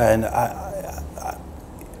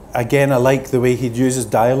again, I like the way he uses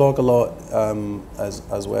dialogue a lot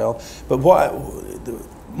as well. But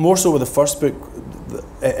more so with the first book,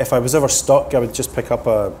 if I was ever stuck, I would just pick up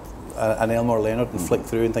an Elmore Leonard and flick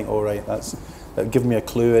through and think, oh right, that would give me a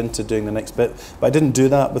clue into doing the next bit. But I didn't do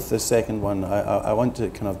that with the second one. I want to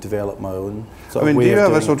kind of develop my own sort of way. Do you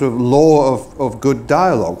have a doing sort of law of good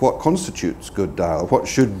dialogue? What constitutes good dialogue? What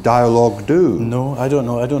should dialogue do? No, I don't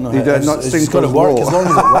know. I don't know. You don't, not it's just got to work as long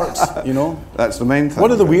as it works, you know. That's the main thing.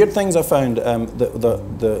 One of the weird things I found, and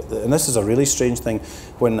this is a really strange thing,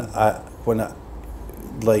 when I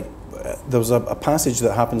there was a passage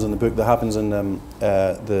that happens in the book that happens in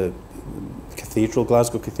the cathedral,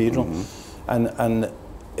 Glasgow Cathedral, and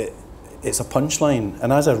it's a punchline.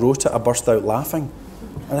 And as I wrote it, I burst out laughing,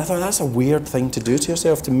 and I thought that's a weird thing to do to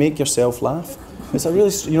yourself, to make yourself laugh. It's a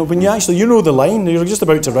really, when you actually know the line, you're just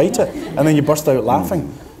about to write it, and then you burst out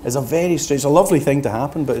laughing. It's a very strange, it's a lovely thing to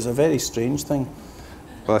happen, but it's a very strange thing.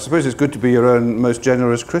 Well, I suppose it's good to be your own most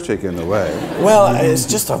generous critic in a way. Well, it's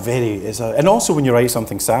just and also when you write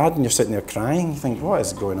something sad and you're sitting there crying, you think, what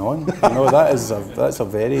is going on? You know, that's a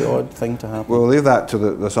very odd thing to happen. We'll leave that to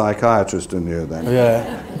the psychiatrist in you then.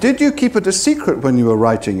 Yeah. Did you keep it a secret when you were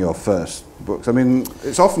writing your first books? I mean,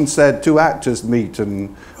 it's often said two actors meet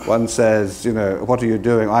and one says, you know, what are you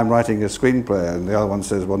doing? I'm writing a screenplay, and the other one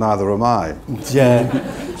says, well, neither am I. Yeah.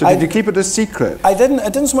 So did you keep it a secret? I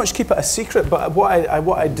didn't so much keep it a secret, but what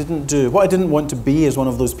I didn't want to be is one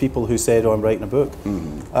of those people who said, oh, I'm writing a book.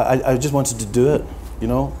 I just wanted to do it, you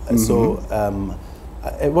know. So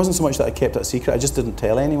it wasn't so much that I kept it a secret, I just didn't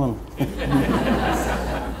tell anyone.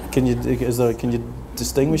 Can you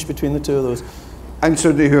distinguish between the two of those? And so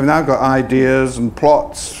you have now got ideas and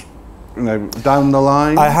plots, you know, down the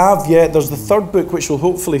line? I have, yeah. There's the third book, which will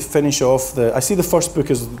hopefully finish off I see the first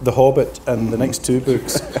book as The Hobbit, and the next two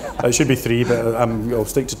books, it should be three, but I'll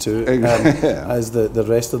stick to two, as the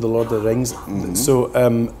rest of the Lord of the Rings. So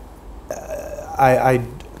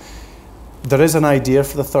there is an idea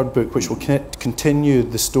for the third book, which will continue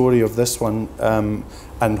the story of this one,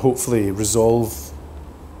 and hopefully resolve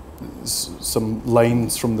some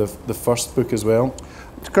lines from the first book as well.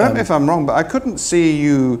 Correct me if I'm wrong, but I couldn't see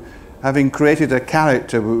you having created a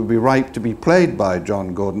character who would be right to be played by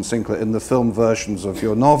John Gordon Sinclair in the film versions of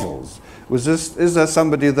your novels. Is there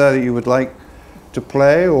somebody there that you would like to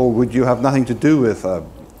play, or would you have nothing to do with her?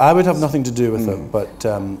 I would have nothing to do with it, but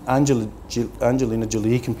Angelina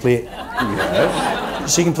Jolie can play.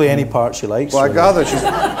 She can play any part she likes. Well, really.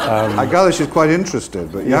 I gather she's quite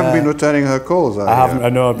interested, but you haven't been returning her calls. I haven't. I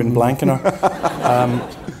know. I've been blanking her.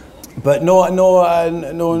 But not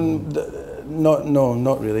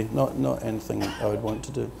really. Not anything I would want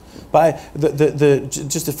to do. But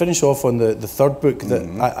just to finish off on the third book, at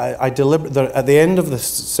the end of the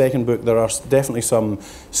second book, there are definitely some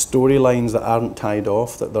storylines that aren't tied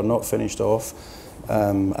off, that they're not finished off.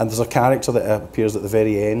 And there's a character that appears at the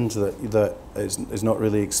very end that is not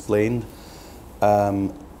really explained,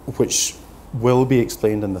 which will be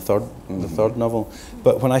explained in the third novel.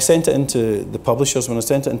 But when I sent it into the publishers, when I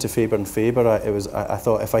sent it into Faber and Faber, I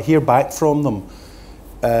thought, if I hear back from them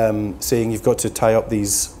saying you've got to tie up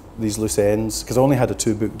these loose ends, because I only had a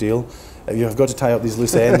 2-book deal, you've got to tie up these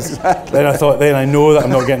loose ends, then I thought, then I know that I'm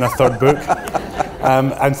not getting a third book.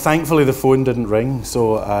 And thankfully the phone didn't ring,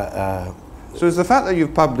 so so is the fact that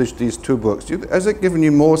you've published these 2 books, has it given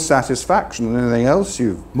you more satisfaction than anything else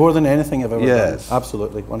you've... More than anything I've ever done. Yes.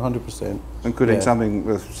 Absolutely, 100%. Including something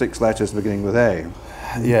with 6 letters beginning with A.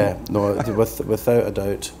 Yeah, no, without a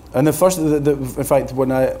doubt. And the first, in fact,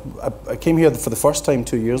 when I came here for the first time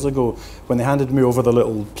 2 years ago, when they handed me over the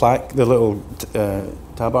little plaque, the little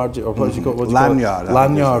tabard, or what did you call it? Lanyard.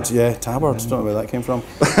 Lanyard, yeah, tabard, don't know where that came from.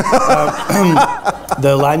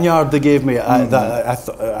 The lanyard they gave me,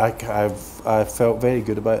 I felt very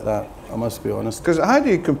good about that, I must be honest. Because how do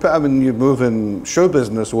you compare, I mean, you move in show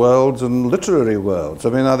business worlds and literary worlds. I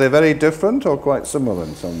mean, are they very different or quite similar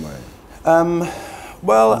in some way?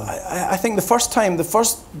 Well, I think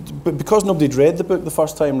because nobody'd read the book the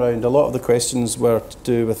first time round, a lot of the questions were to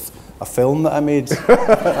do with a film that I made.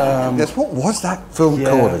 Yes, what was that film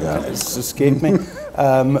called again? It's escaped me.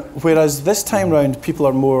 Whereas this time round, people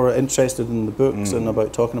are more interested in the books and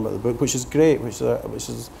about talking about the book, which is great, which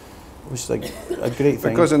is a great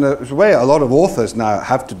thing. Because in a way, a lot of authors now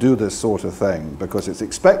have to do this sort of thing because it's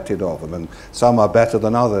expected of them, and some are better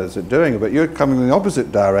than others at doing it. But you're coming in the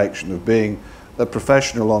opposite direction of being a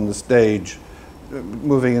professional on the stage,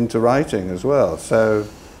 moving into writing as well. So,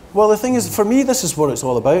 well, the thing is, for me, this is what it's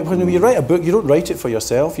all about. When you write a book, you don't write it for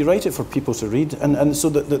yourself. You write it for people to read, and so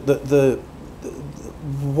the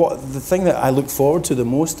thing that I look forward to the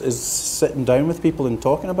most is sitting down with people and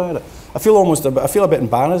talking about it. I feel a bit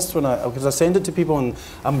embarrassed because I send it to people and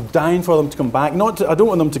I'm dying for them to come back. I don't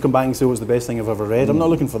want them to come back and say, oh, it's the best thing I've ever read. I'm not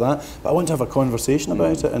looking for that, but I want to have a conversation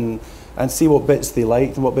about it and see what bits they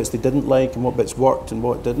liked and what bits they didn't like and what bits worked and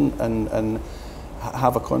what didn't. And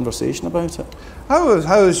have a conversation about it.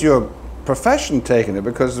 How is your profession taking it?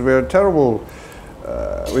 Because we're terrible.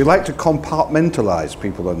 We like to compartmentalize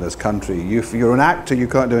people in this country. If you're an actor, you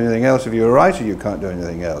can't do anything else. If you're a writer, you can't do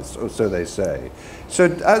anything else, or so they say. So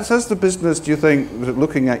as the business, do you think,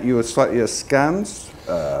 looking at you slightly askance?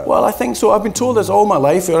 Well, I think so. I've been told this all my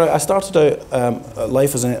life. I started out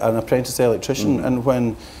life as an apprentice electrician, and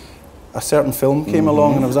when a certain film came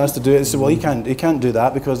along and I was asked to do it, they said, well, he can't do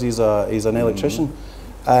that because he's an electrician.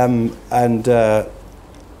 I'm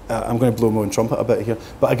going to blow my own trumpet a bit here,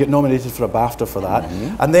 but I got nominated for a BAFTA for that.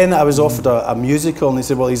 And then I was offered a musical, and they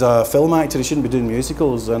said, well, he's a film actor, he shouldn't be doing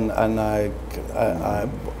musicals, and I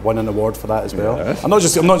won an award for that as well. Yes. I'm not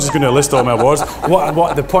just going to list all my awards.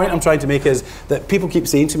 What the point I'm trying to make is that people keep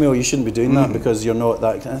saying to me, oh, you shouldn't be doing that because you're not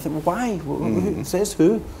that. And I think, well, why? Who says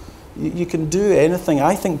who? You can do anything.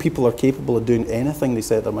 I think people are capable of doing anything they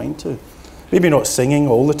set their mind to. Maybe not singing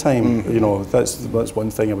all the time, you know, that's one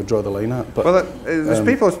thing I would draw the line at. But well,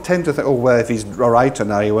 people tend to think, oh, well, if he's a writer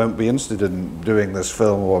now, he won't be interested in doing this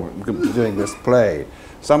film or doing this play.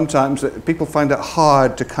 Sometimes people find it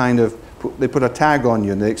hard to kind of, they put a tag on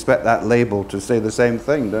you and they expect that label to say the same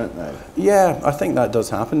thing, don't they? Yeah, I think that does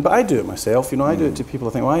happen, but I do it myself, you know, I do it to people.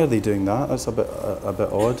 I think, why are they doing that? That's a bit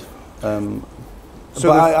odd. So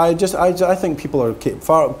but I think people are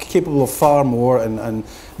capable of far more, and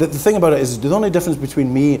the thing about it is the only difference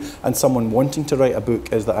between me and someone wanting to write a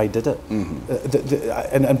book is that I did it.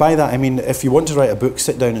 And by that I mean, if you want to write a book,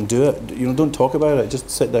 sit down and do it. You know, don't talk about it, just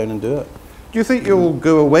sit down and do it. Do you think you'll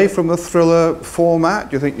go away from the thriller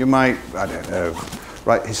format? Do you think you might, I don't know,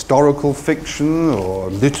 write historical fiction or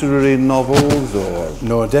literary novels? Or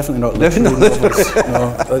no, definitely not literary novels.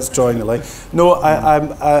 No, that's drawing the line. No,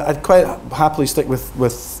 I'd quite happily stick with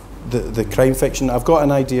the crime fiction. I've got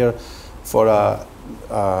an idea for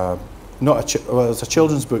well, it's a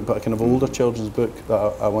children's book, but a kind of older children's book that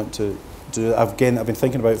I want to do. Again, I've been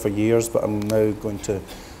thinking about it for years, but I'm now going to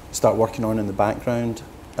start working on in the background.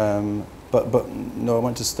 But no, I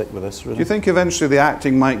want to stick with this, really. Do you think eventually the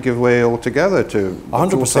acting might give way altogether to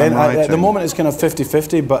 100%. At the moment it's kind of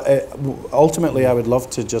 50-50, but ultimately I would love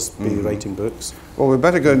to just be writing books. Well, we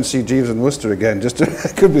better go and see Jeeves and Wooster again. Just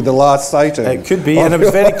it could be the last sighting. It could be, and it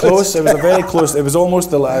was very close. It was very close. It was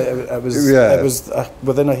almost the. It was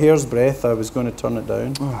within a hair's breadth. I was going to turn it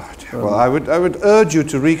down. Oh, well, I would urge you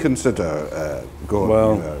to reconsider,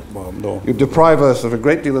 Gordon. Well, no. You'd deprive us of a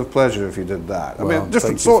great deal of pleasure if you did that. I mean,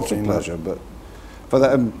 different sorts of pleasure, but for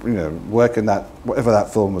that, you know, work in that, whatever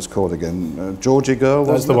that film was called again, Georgie Girl.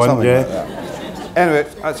 That's the one. Yeah. Like anyway,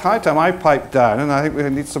 it's high time I pipe down, and I think we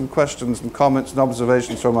need some questions and comments and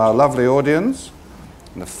observations from our lovely audience,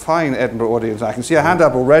 and a fine Edinburgh audience. I can see a hand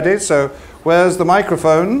up already, so where's the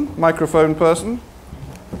microphone? Microphone person?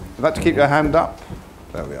 You'd like to keep your hand up?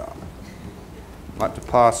 There we are. I'd like to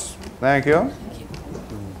pass. Thank you.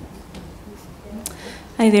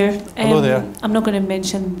 Hi there. Hello there. I'm not going to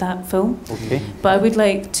mention that film, okay, but I would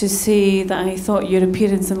like to say that I thought your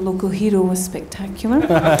appearance in Local Hero was spectacular.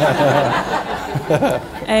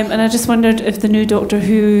 And I just wondered if the new Doctor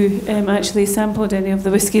Who actually sampled any of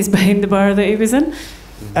the whiskies behind the bar that he was in.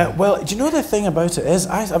 Well, do you know the thing about it is,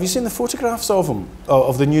 have you seen the photographs of him,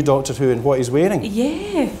 of the new Doctor Who and what he's wearing?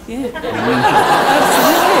 Yeah. Absolutely.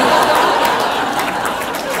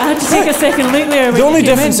 I had to take a second look there. The only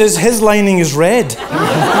difference is his lining is red.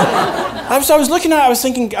 I was looking at it, I was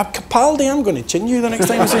thinking, Capaldi, I'm going to chin you the next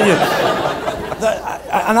time I see you.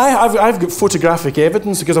 And I've got photographic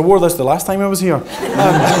evidence because I wore this the last time I was here.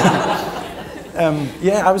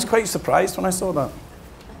 Yeah, I was quite surprised when I saw that.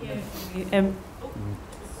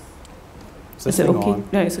 Is it okay?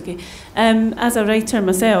 No, it's okay. As a writer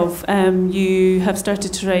myself, you have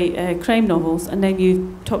started to write crime novels, and then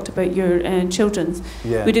you talked about your children's.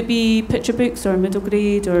 Yeah. Would it be picture books or middle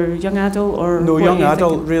grade or young adult or? No, young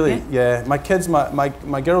adult, really. Yeah. My kids,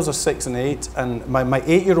 my girls are 6 and 8, and my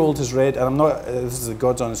 8-year-old has read, and I'm not. This is the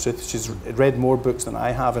God's honest truth. She's read more books than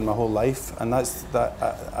I have in my whole life, and that's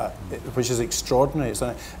which is extraordinary.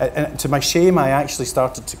 And to my shame, I actually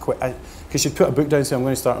started to quit. Because she'd put a book down and say, I'm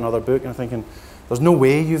going to start another book, and I'm thinking, there's no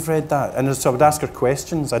way you've read that. And so I would ask her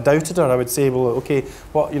questions. I doubted her. I would say, well, okay,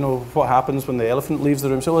 what happens when the elephant leaves the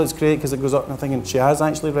room? So, well, it's great because it goes up. And I'm thinking, she has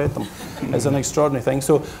actually read them. It's an extraordinary thing.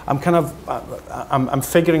 So I'm kind of, I'm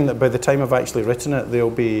figuring that by the time I've actually written it, they'll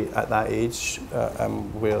be at that age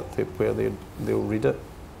where they'll read it.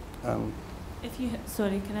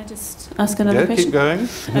 Sorry, can I just ask another question? Keep going.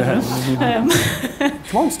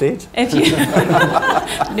 Come on stage.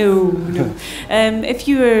 No. If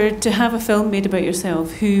you were to have a film made about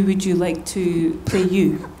yourself, who would you like to play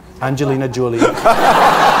you? Angelina Jolie.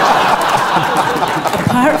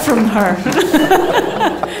 Apart from her.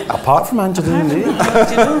 Apart from Angelina Lee? Do you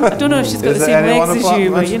know? I don't know if she's got the same legs as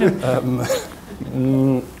you, but you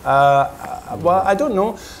know. Well, I don't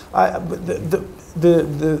know.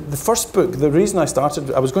 The first book, the reason I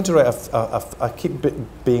started, I was going to write I keep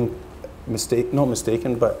being mistaken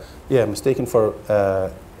for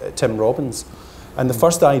Tim Robbins. And the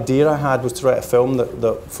first idea I had was to write a film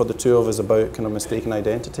that for the two of us about kind of mistaken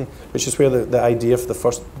identity, which is where the idea for the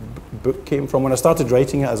first book came from. When I started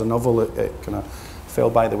writing it as a novel, it kind of fell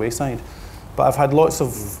by the wayside. But I've had lots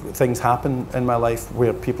of things happen in my life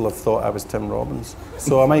where people have thought I was Tim Robbins.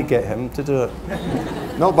 So I might get him to do it.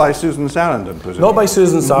 Not by Susan Sarandon, presumably? Not by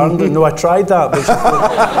Susan Sarandon. No, I tried that, but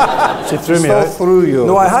she threw me out. Through you.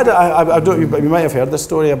 No, I had. I don't. You might have heard this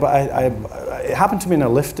story, but it happened to me in a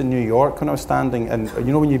lift in New York when I was standing, and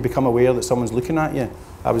you know when you become aware that someone's looking at you.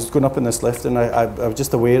 I was going up in this lift, and I was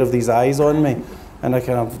just aware of these eyes on me, and I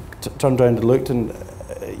kind of turned around and looked, and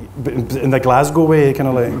in the Glasgow way, kind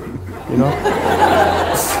of like, you know,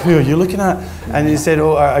 who are you looking at? And he said,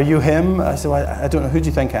 "Oh, are you him?" I said, well, "I don't know. Who do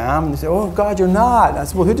you think I am?" And he said, "Oh God, you're not." I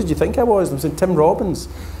said, "Well, who did you think I was?" And I said, "Tim Robbins."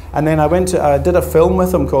 And then I did a film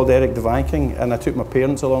with him called Eric the Viking, and I took my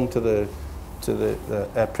parents along to the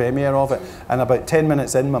premiere of it. And about 10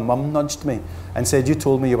 minutes in, my mum nudged me and said, "You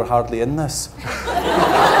told me you were hardly in this."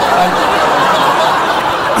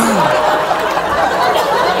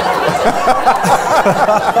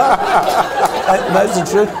 That's the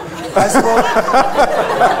truth. I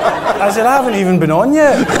said, "I haven't even been on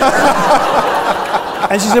yet."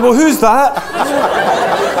 And she said, "Well, who's that?"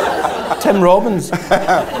 "Tim Robbins." You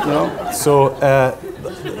know? So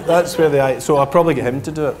that's where so I'll probably get him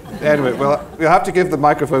to do it. Anyway, well, you'll have to give the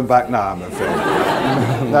microphone back now, I'm afraid.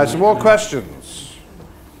 Now, some more questions.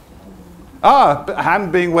 A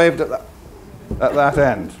hand being waved at that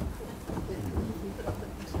end.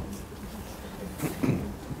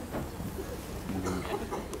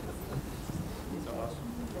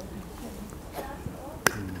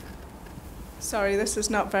 Sorry, this is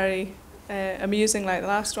not very amusing like the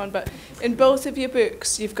last one, but in both of your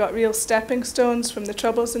books, you've got real stepping stones from the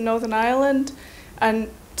Troubles in Northern Ireland, and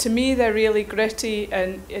to me, they're really gritty,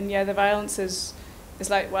 and yeah, the violence is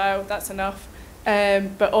like, wow, that's enough,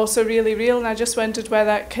 but also really real, and I just wondered where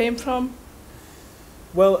that came from.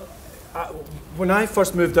 Well, when I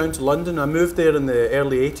first moved down to London, I moved there in the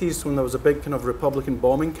early 80s when there was a big kind of Republican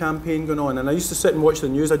bombing campaign going on, and I used to sit and watch the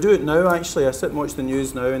news. I do it now, actually. I sit and watch the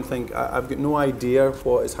news now and think, I've got no idea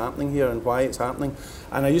what is happening here and why it's happening.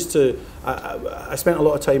 And I used to, I spent a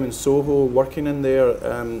lot of time in Soho working in there,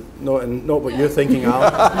 not what you're thinking,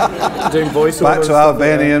 Al, doing voiceovers. Back to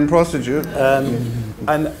Albanian prostitute.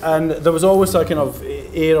 And there was always a kind of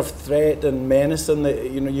air of threat and menace, and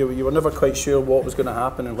you were never quite sure what was going to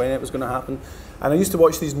happen and when it was going to happen. And I used to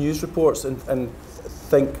watch these news reports and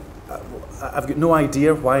think, I've got no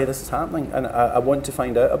idea why this is happening, and I want to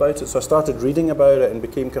find out about it. So I started reading about it and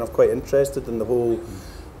became kind of quite interested in all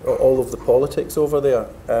of the politics over there.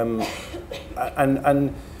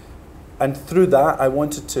 And through that, I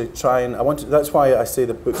wanted to try and that's why I say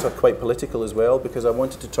the books are quite political as well, because I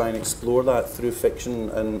wanted to try and explore that through fiction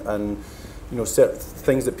and certain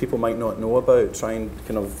things that people might not know about, try and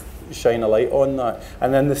kind of shine a light on that.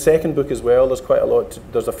 And then the second book as well, there's quite a lot.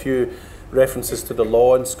 There's a few references to the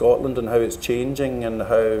law in Scotland and how it's changing, and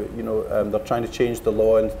how they're trying to change the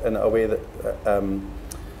law in a way that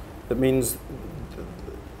that means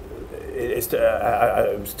it's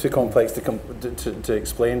too complex to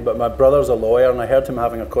explain. But my brother's a lawyer, and I heard him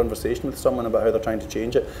having a conversation with someone about how they're trying to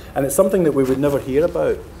change it, and it's something that we would never hear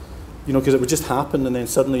about. Because it would just happen, and then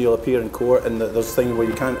suddenly you'll appear in court, and there's things where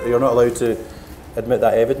you're not allowed to admit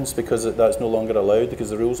that evidence because that's no longer allowed because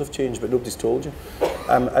the rules have changed, but nobody's told you.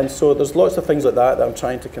 And so there's lots of things like that I'm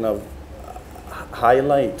trying to kind of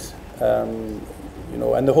highlight. And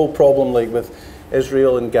the whole problem like with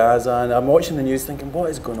Israel and Gaza, and I'm watching the news thinking, what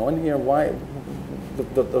is going on here? Why?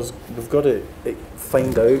 We've got to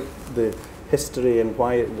find out the history and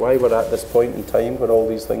why we're at this point in time where all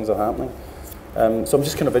these things are happening. So I'm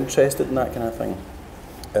just kind of interested in that kind of thing.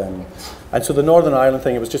 And so the Northern Ireland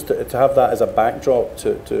thing, it was just to have that as a backdrop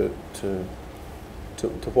to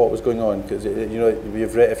what was going on, because if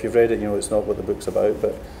you've read it, it's not what the book's about,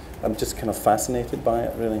 but I'm just kind of fascinated by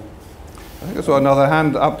it, really. I think I saw another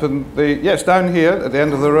hand up in yes, down here at the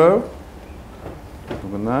end of the row.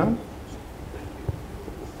 Over now.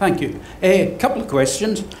 Thank you. A couple of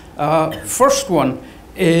questions. First one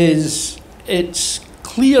is, it's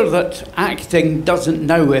clear that acting doesn't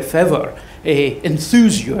now, if ever,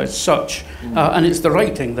 enthuse you as such, and it's the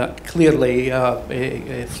writing that clearly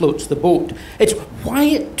floats the boat. It's why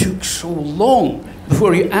it took so long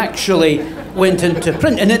before you actually went into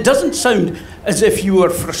print. And it doesn't sound as if you were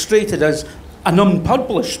frustrated as an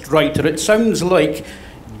unpublished writer. It sounds like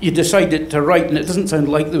you decided to write, and it doesn't sound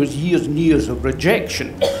like there was years and years of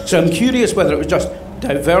rejection. So I'm curious whether it was just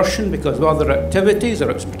diversion because of other activities, or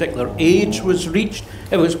a particular age was reached.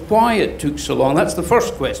 It was why it took so long. That's the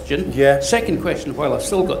first question. Yeah. Second question, while I've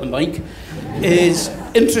still got the mic, is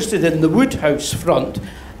interested in the Woodhouse front,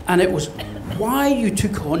 and it was why you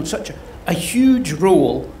took on such a huge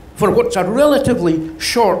role for what's a relatively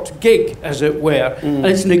short gig, as it were, and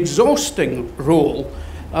it's an exhausting role,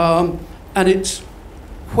 and it's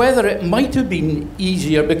whether it might have been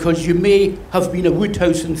easier because you may have been a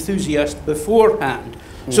Woodhouse enthusiast beforehand.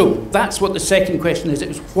 So that's what the second question is. It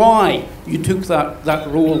was why you took that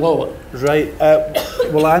role on. Right.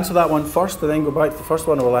 We'll answer that one first and then go back to the first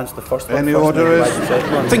one, or we'll answer the first one Any first. order is?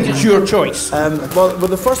 I think it's your choice. Well,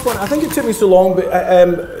 the first one, I think it took me so long, but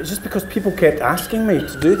just because people kept asking me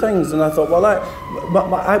to do things, and I thought, well, I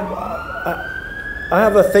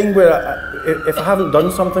have a thing where if I haven't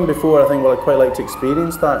done something before, I think, well, I'd quite like to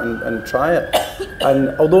experience that and try it. And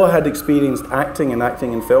although I had experienced acting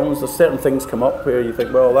in films, there's certain things come up where you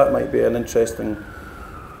think, well, that might be an interesting,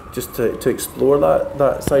 just to explore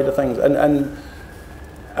that side of things.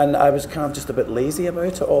 And I was kind of just a bit lazy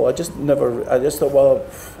about it all. I just thought, well,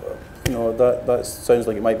 you know, that sounds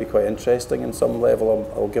like it might be quite interesting in some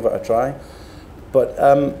level. I'll give it a try. But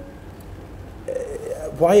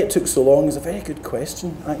why it took so long is a very good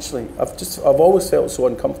question, actually. I've always felt so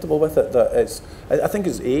uncomfortable with it that I think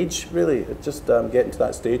it's age, really. It's just getting to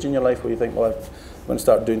that stage in your life where you think, well, I'm going to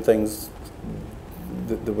start doing things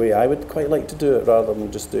the way I would quite like to do it, rather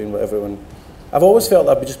than just doing what everyone... I've always felt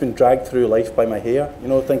that I've just been dragged through life by my hair, you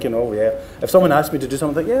know, thinking, oh yeah, if someone asked me to do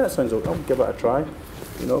something, yeah, that sounds okay, I'll give it a try,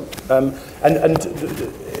 you know. And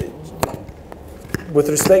with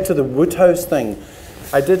respect to the Woodhouse thing,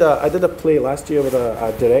 I did a play last year with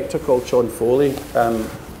a director called Sean Foley,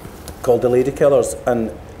 called The Lady Killers,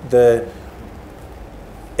 and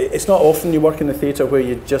it's not often you work in the theatre where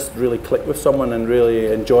you just really click with someone and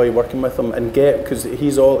really enjoy working with them and because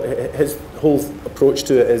his whole approach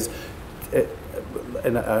to it is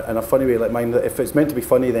in a funny way like mine. That if it's meant to be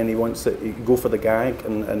funny, then he wants it, go for the gag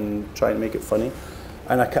and try and make it funny.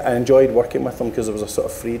 And I enjoyed working with him because there was a sort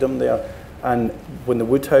of freedom there. And when the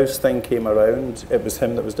Woodhouse thing came around, it was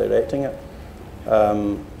him that was directing it.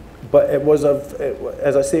 But it was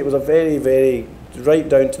as I say, it was a very, very right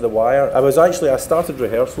down to the wire. I started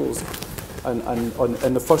rehearsals, and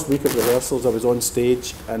in the first week of rehearsals, I was on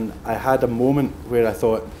stage, and I had a moment where I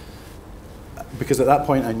thought, because at that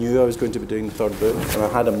point I knew I was going to be doing the third book, and I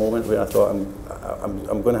had a moment where I thought,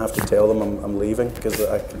 I'm going to have to tell them I'm leaving because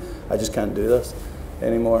I just can't do this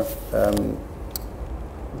anymore.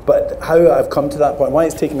 But how I've come to that point, why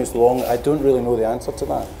it's taken me so long, I don't really know the answer to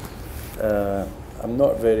that. I'm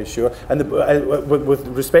not very sure. And with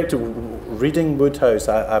respect to reading Woodhouse,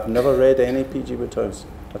 I've never read any P.G. Woodhouse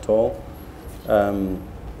at all.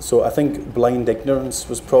 So I think blind ignorance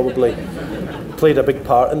was probably played a big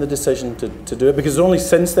part in the decision to do it, because only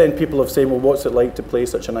since then people have said, well, what's it like to play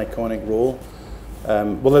such an iconic role?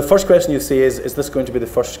 Well, the first question you say is this going to be the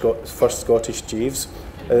first Scottish Jeeves?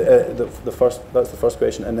 That's the first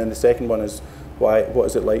question, and then the second one is what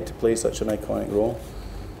is it like to play such an iconic role?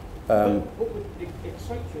 What would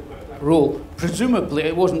excite you about that role? Presumably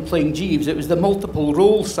it wasn't playing Jeeves, it was the multiple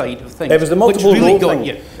role side of things. It was the multiple which really role got thing.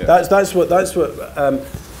 You. Yeah. That's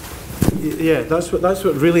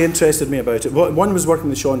what really interested me about it. One was working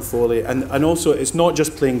with Sean Foley, and also it's not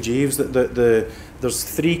just playing Jeeves. There's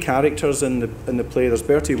three characters in the play. There's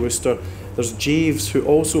Bertie Wooster, there's Jeeves, who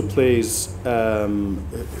also plays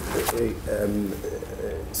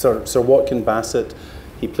Sir Watkin Bassett.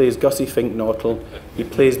 He plays Gussie Fink-Knottle, he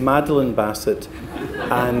plays Madeline Bassett,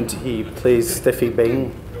 and he plays Stiffy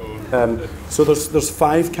Bing. So there's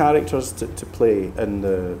five characters to play in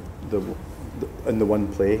the one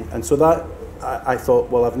play, and so that I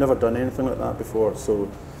thought, well, I've never done anything like that before, so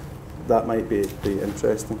that might be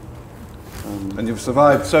interesting. And you've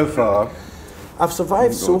survived so far. I've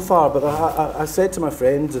survived so far, but I said to my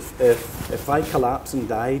friends, if I collapse and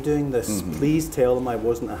die doing this, please tell them I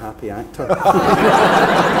wasn't a happy actor.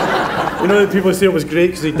 You know, people say it was great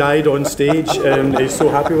because he died on stage and he's so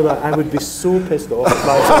happy with that. I would be so pissed off if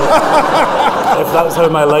that's how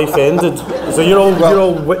my life ended. So you're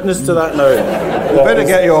all witness to that now. We better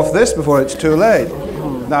get you off this before it's too late.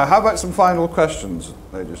 Now, how about some final questions,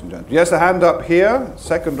 ladies and gentlemen? Yes, a hand up here,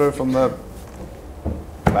 second row from the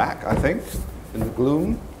back, I think, in the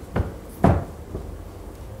gloom.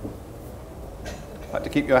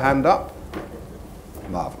 keep your hand up.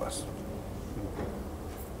 Marvellous.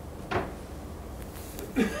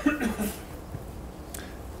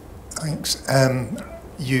 Thanks.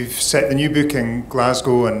 You've set the new book in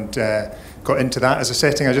Glasgow and got into that as a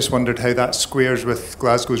setting. I just wondered how that squares with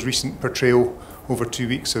Glasgow's recent portrayal over 2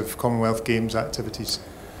 weeks of Commonwealth Games activities.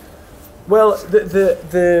 Well,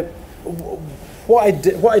 what I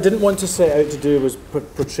didn't want to set out to do was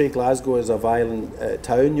portray Glasgow as a violent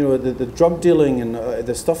town. You know, the drug dealing and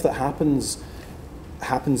the stuff that happens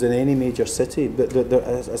in any major city. But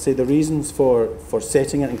as I say, the reasons for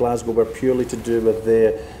setting it in Glasgow were purely to do with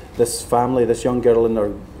this family, this young girl and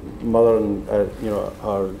her mother and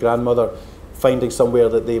her grandmother finding somewhere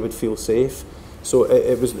that they would feel safe. So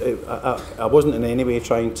I wasn't in any way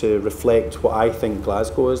trying to reflect what I think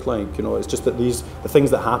Glasgow is like. You know, it's just that the things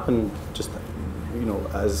that happen, just, you know,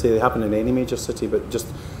 as I say, they happen in any major city, but just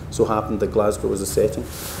so happened that Glasgow was a setting.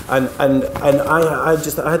 And I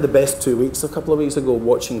had the best 2 weeks a couple of weeks ago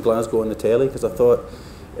watching Glasgow on the telly, because I thought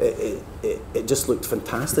it just looked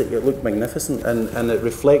fantastic. It looked magnificent, and it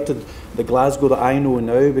reflected the Glasgow that I know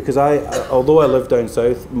now. Because although I live down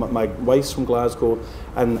south, my wife's from Glasgow,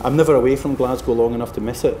 and I'm never away from Glasgow long enough to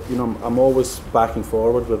miss it. You know, I'm always back and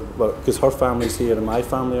forward because her family's here and my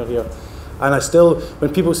family are here. And I still,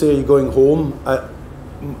 when people say, "Are you going home?"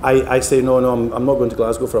 I say no. I'm not going to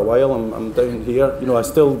Glasgow for a while. I'm down here. You know, I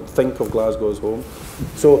still think of Glasgow as home.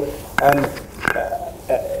 So.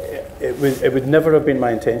 It would never have been my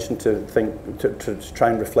intention to try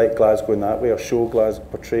and reflect Glasgow in that way, or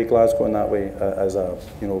portray Glasgow in that way as a,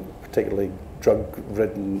 you know, particularly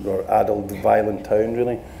drug-ridden or addled, violent town,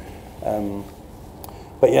 really.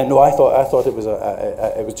 But yeah, no, I thought it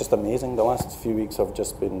was just amazing. The last few weeks have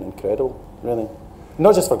just been incredible, really.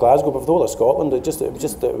 Not just for Glasgow, but for the whole of Scotland. It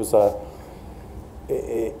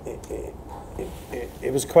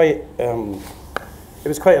was quite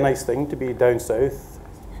a nice thing to be down south.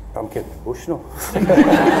 I'm getting emotional.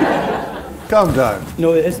 Calm down.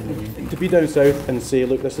 No, it is to be down south and say,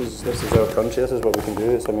 look, this is our country. This is what we can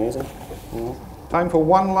do. It's amazing. You know? Time for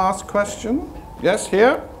one last question. Yes,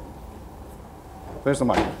 here. Where's the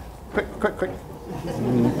mic? Quick.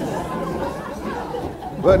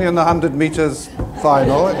 Weren't you in the 100 metres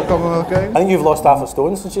final at the Commonwealth Games? I think you've lost half a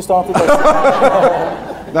stone since you started.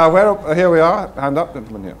 Now, here we are. Hand up,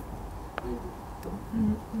 gentlemen, here.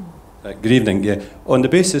 Good evening. Yeah, on the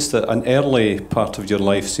basis that an early part of your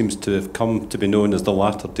life seems to have come to be known as the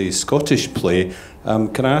latter-day Scottish play,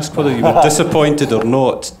 can I ask whether you were disappointed or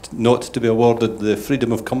not to be awarded the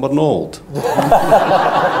Freedom of Cumbernauld?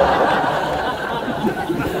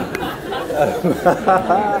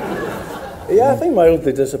 Yeah, I think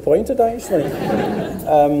mildly disappointed, actually.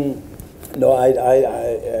 No,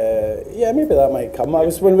 yeah, maybe that might come.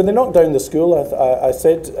 When they knocked down the school, I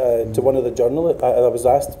said to one of the journalists, I was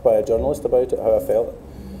asked by a journalist about it, how I felt,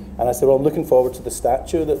 and I said, well, I'm looking forward to the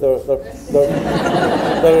statue that they're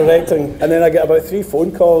erecting. And then I get about 3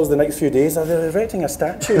 phone calls the next few days. Are they erecting a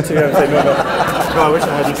statue to you? I'm saying, no, I wish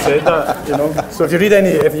I hadn't said that. You know. So if you read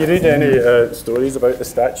any stories about the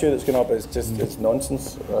statue that's going up, it's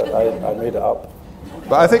nonsense. I made it up.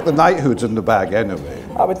 But I think the knighthood's in the bag anyway.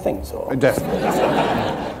 I would think so. Definitely.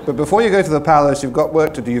 But before you go to the palace, you've got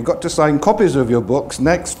work to do. You've got to sign copies of your books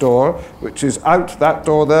next door, which is out that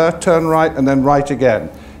door there, turn right, and then right again.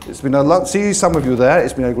 It's been a see some of you there.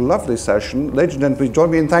 It's been a lovely session. Ladies and gentlemen, please join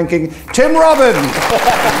me in thanking Tim Robbins.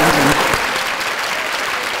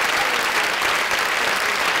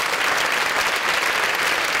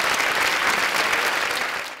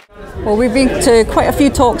 Well, we've been to quite a few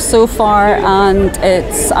talks so far, and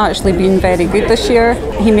it's actually been very good this year.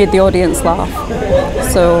 He made the audience laugh,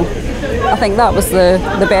 so I think that was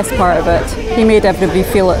the best part of it. He made everybody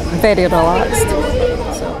feel very relaxed.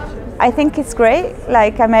 I think it's great.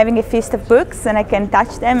 Like, I'm having a feast of books and I can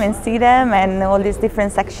touch them and see them and all these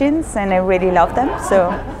different sections, and I really love them,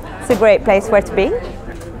 so it's a great place where to be.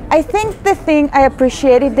 I think the thing I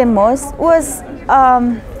appreciated the most was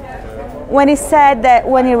when he said that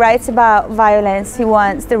when he writes about violence, he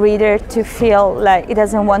wants the reader to feel like he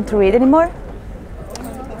doesn't want to read anymore.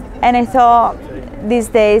 And I thought these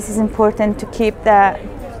days it's important to keep that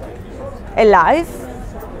alive,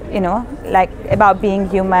 you know, like about being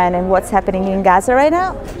human and what's happening in Gaza right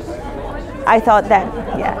now. I thought that,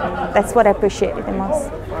 yeah, that's what I appreciated the most.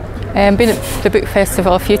 Been at the book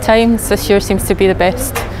festival a few times. This year seems to be the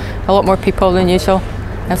best. A lot more people than usual.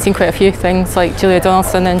 I've seen quite a few things like Julia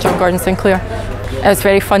Donaldson and Gordon Sinclair. It was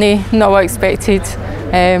very funny, not what I expected.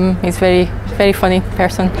 He's a very, very funny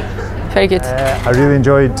person. Very good. I really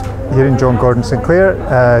enjoyed hearing Gordon Sinclair.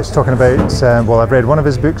 He's talking about, well, I've read one of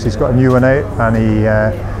his books, he's got a new one out, and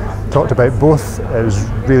talked about both. It was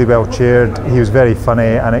really well chaired. He was very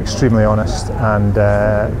funny and extremely honest, and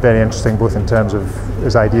very interesting both in terms of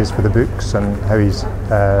his ideas for the books and how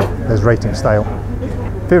his writing style.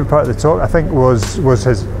 Favourite part of the talk, I think, was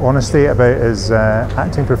his honesty about his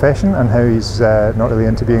acting profession and how he's not really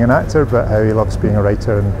into being an actor, but how he loves being a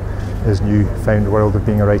writer, and his newfound world of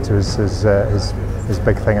being a writer is his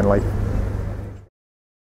big thing in life.